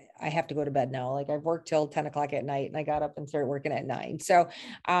 I have to go to bed now. Like I've worked till 10 o'clock at night and I got up and started working at 9. So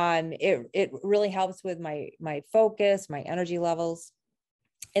it really helps with my focus, my energy levels.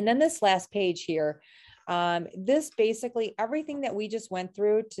 And then this last page here, this basically everything that we just went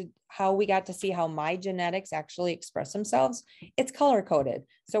through to how we got to see how my genetics actually express themselves, it's color coded.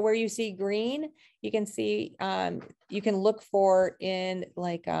 So where you see green, you can see, you can look for in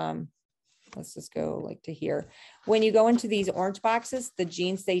like, let's just go like to here. When you go into these orange boxes, the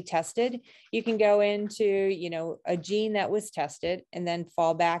genes they tested, you can go into, you know, a gene that was tested and then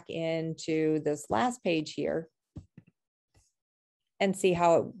fall back into this last page here and see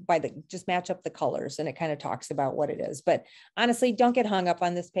how it just match up the colors, and it kind of talks about what it is. But honestly, don't get hung up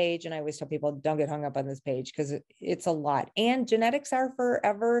on this page. And I always tell people, don't get hung up on this page because it's a lot. And genetics are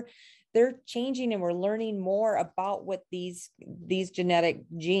forever. They're changing, and we're learning more about what these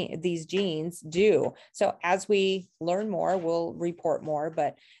genes do. So as we learn more, we'll report more,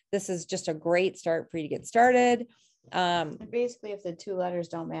 but this is just a great start for you to get started. Basically, if the 2 letters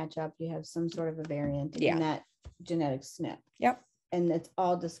don't match up, you have some sort of a variant in that genetic SNP. Yep. And it's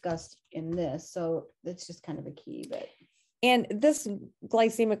all discussed in this. So that's just kind of a key, but. And this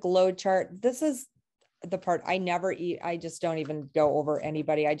glycemic load chart, this is the part I never eat. I just don't even go over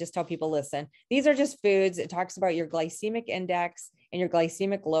anybody. I just tell people, listen, these are just foods. It talks about your glycemic index and your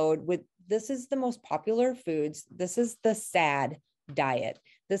glycemic load. This is the most popular foods. This is the SAD diet.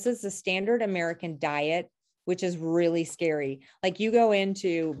 This is the standard American diet, which is really scary. Like you go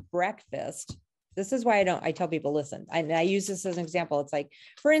into breakfast. This is why I tell people, listen, I use this as an example. It's like,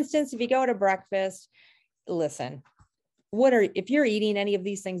 for instance, if you go to breakfast, listen, if you're eating any of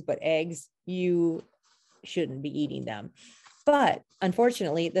these things but eggs, you shouldn't be eating them. But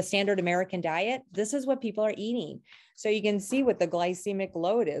unfortunately, the standard American diet, this is what people are eating. So you can see what the glycemic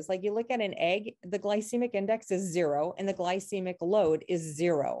load is. Like you look at an egg, the glycemic index is 0 and the glycemic load is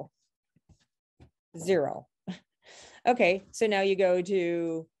 0. 0. Okay, so now you go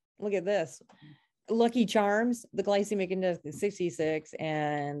to, look at this. Lucky Charms, the glycemic index is 66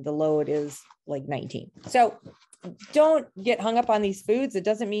 and the load is like 19. So don't get hung up on these foods. It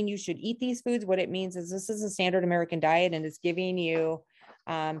doesn't mean you should eat these foods. What it means is this is a standard American diet, and it's giving you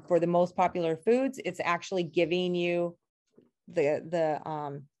for the most popular foods, it's actually giving you the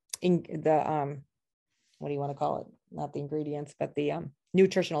what do you want to call it? Not the ingredients, but the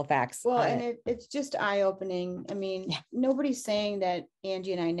nutritional facts. Well, and it's just eye-opening. I mean, nobody's saying that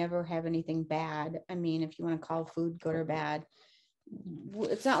Angie and I never have anything bad. I mean, if you want to call food good or bad,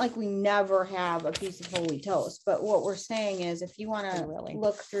 it's not like we never have a piece of whole wheat toast. But what we're saying is, if you want to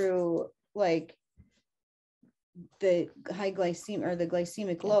look through like the high glycemic or the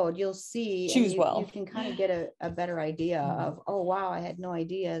glycemic load, you'll see, you can kind of get a better idea of, oh wow, I had no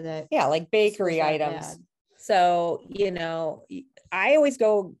idea that. Yeah, like bakery items. Bad. So, you know, I always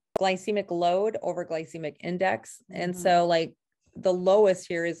go glycemic load over glycemic index. And so like the lowest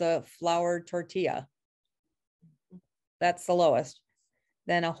here is a flour tortilla. That's the lowest.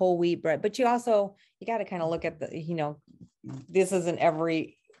 Then a whole wheat bread. But you got to kind of look at the, you know, this isn't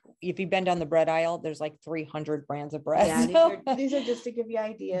if you've been down the bread aisle, there's like 300 brands of bread. Yeah, so. these are just to give you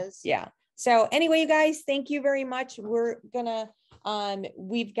ideas. Yeah. So anyway, you guys, thank you very much. We're gonna,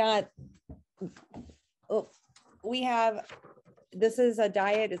 this is a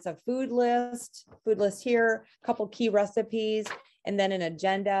diet. It's a food list here, a couple key recipes, and then an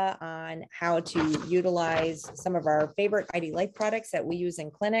agenda on how to utilize some of our favorite IDLife products that we use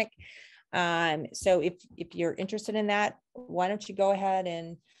in clinic. So if you're interested in that, why don't you go ahead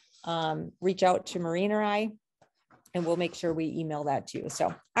and reach out to Maureen or I, and we'll make sure we email that to you.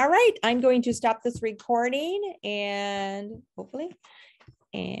 So, all right, I'm going to stop this recording and hopefully,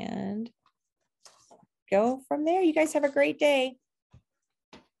 and go from there. You guys have a great day.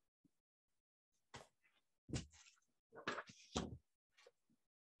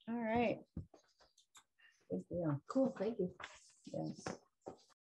 All right. Yeah, cool. Thank you. Yes.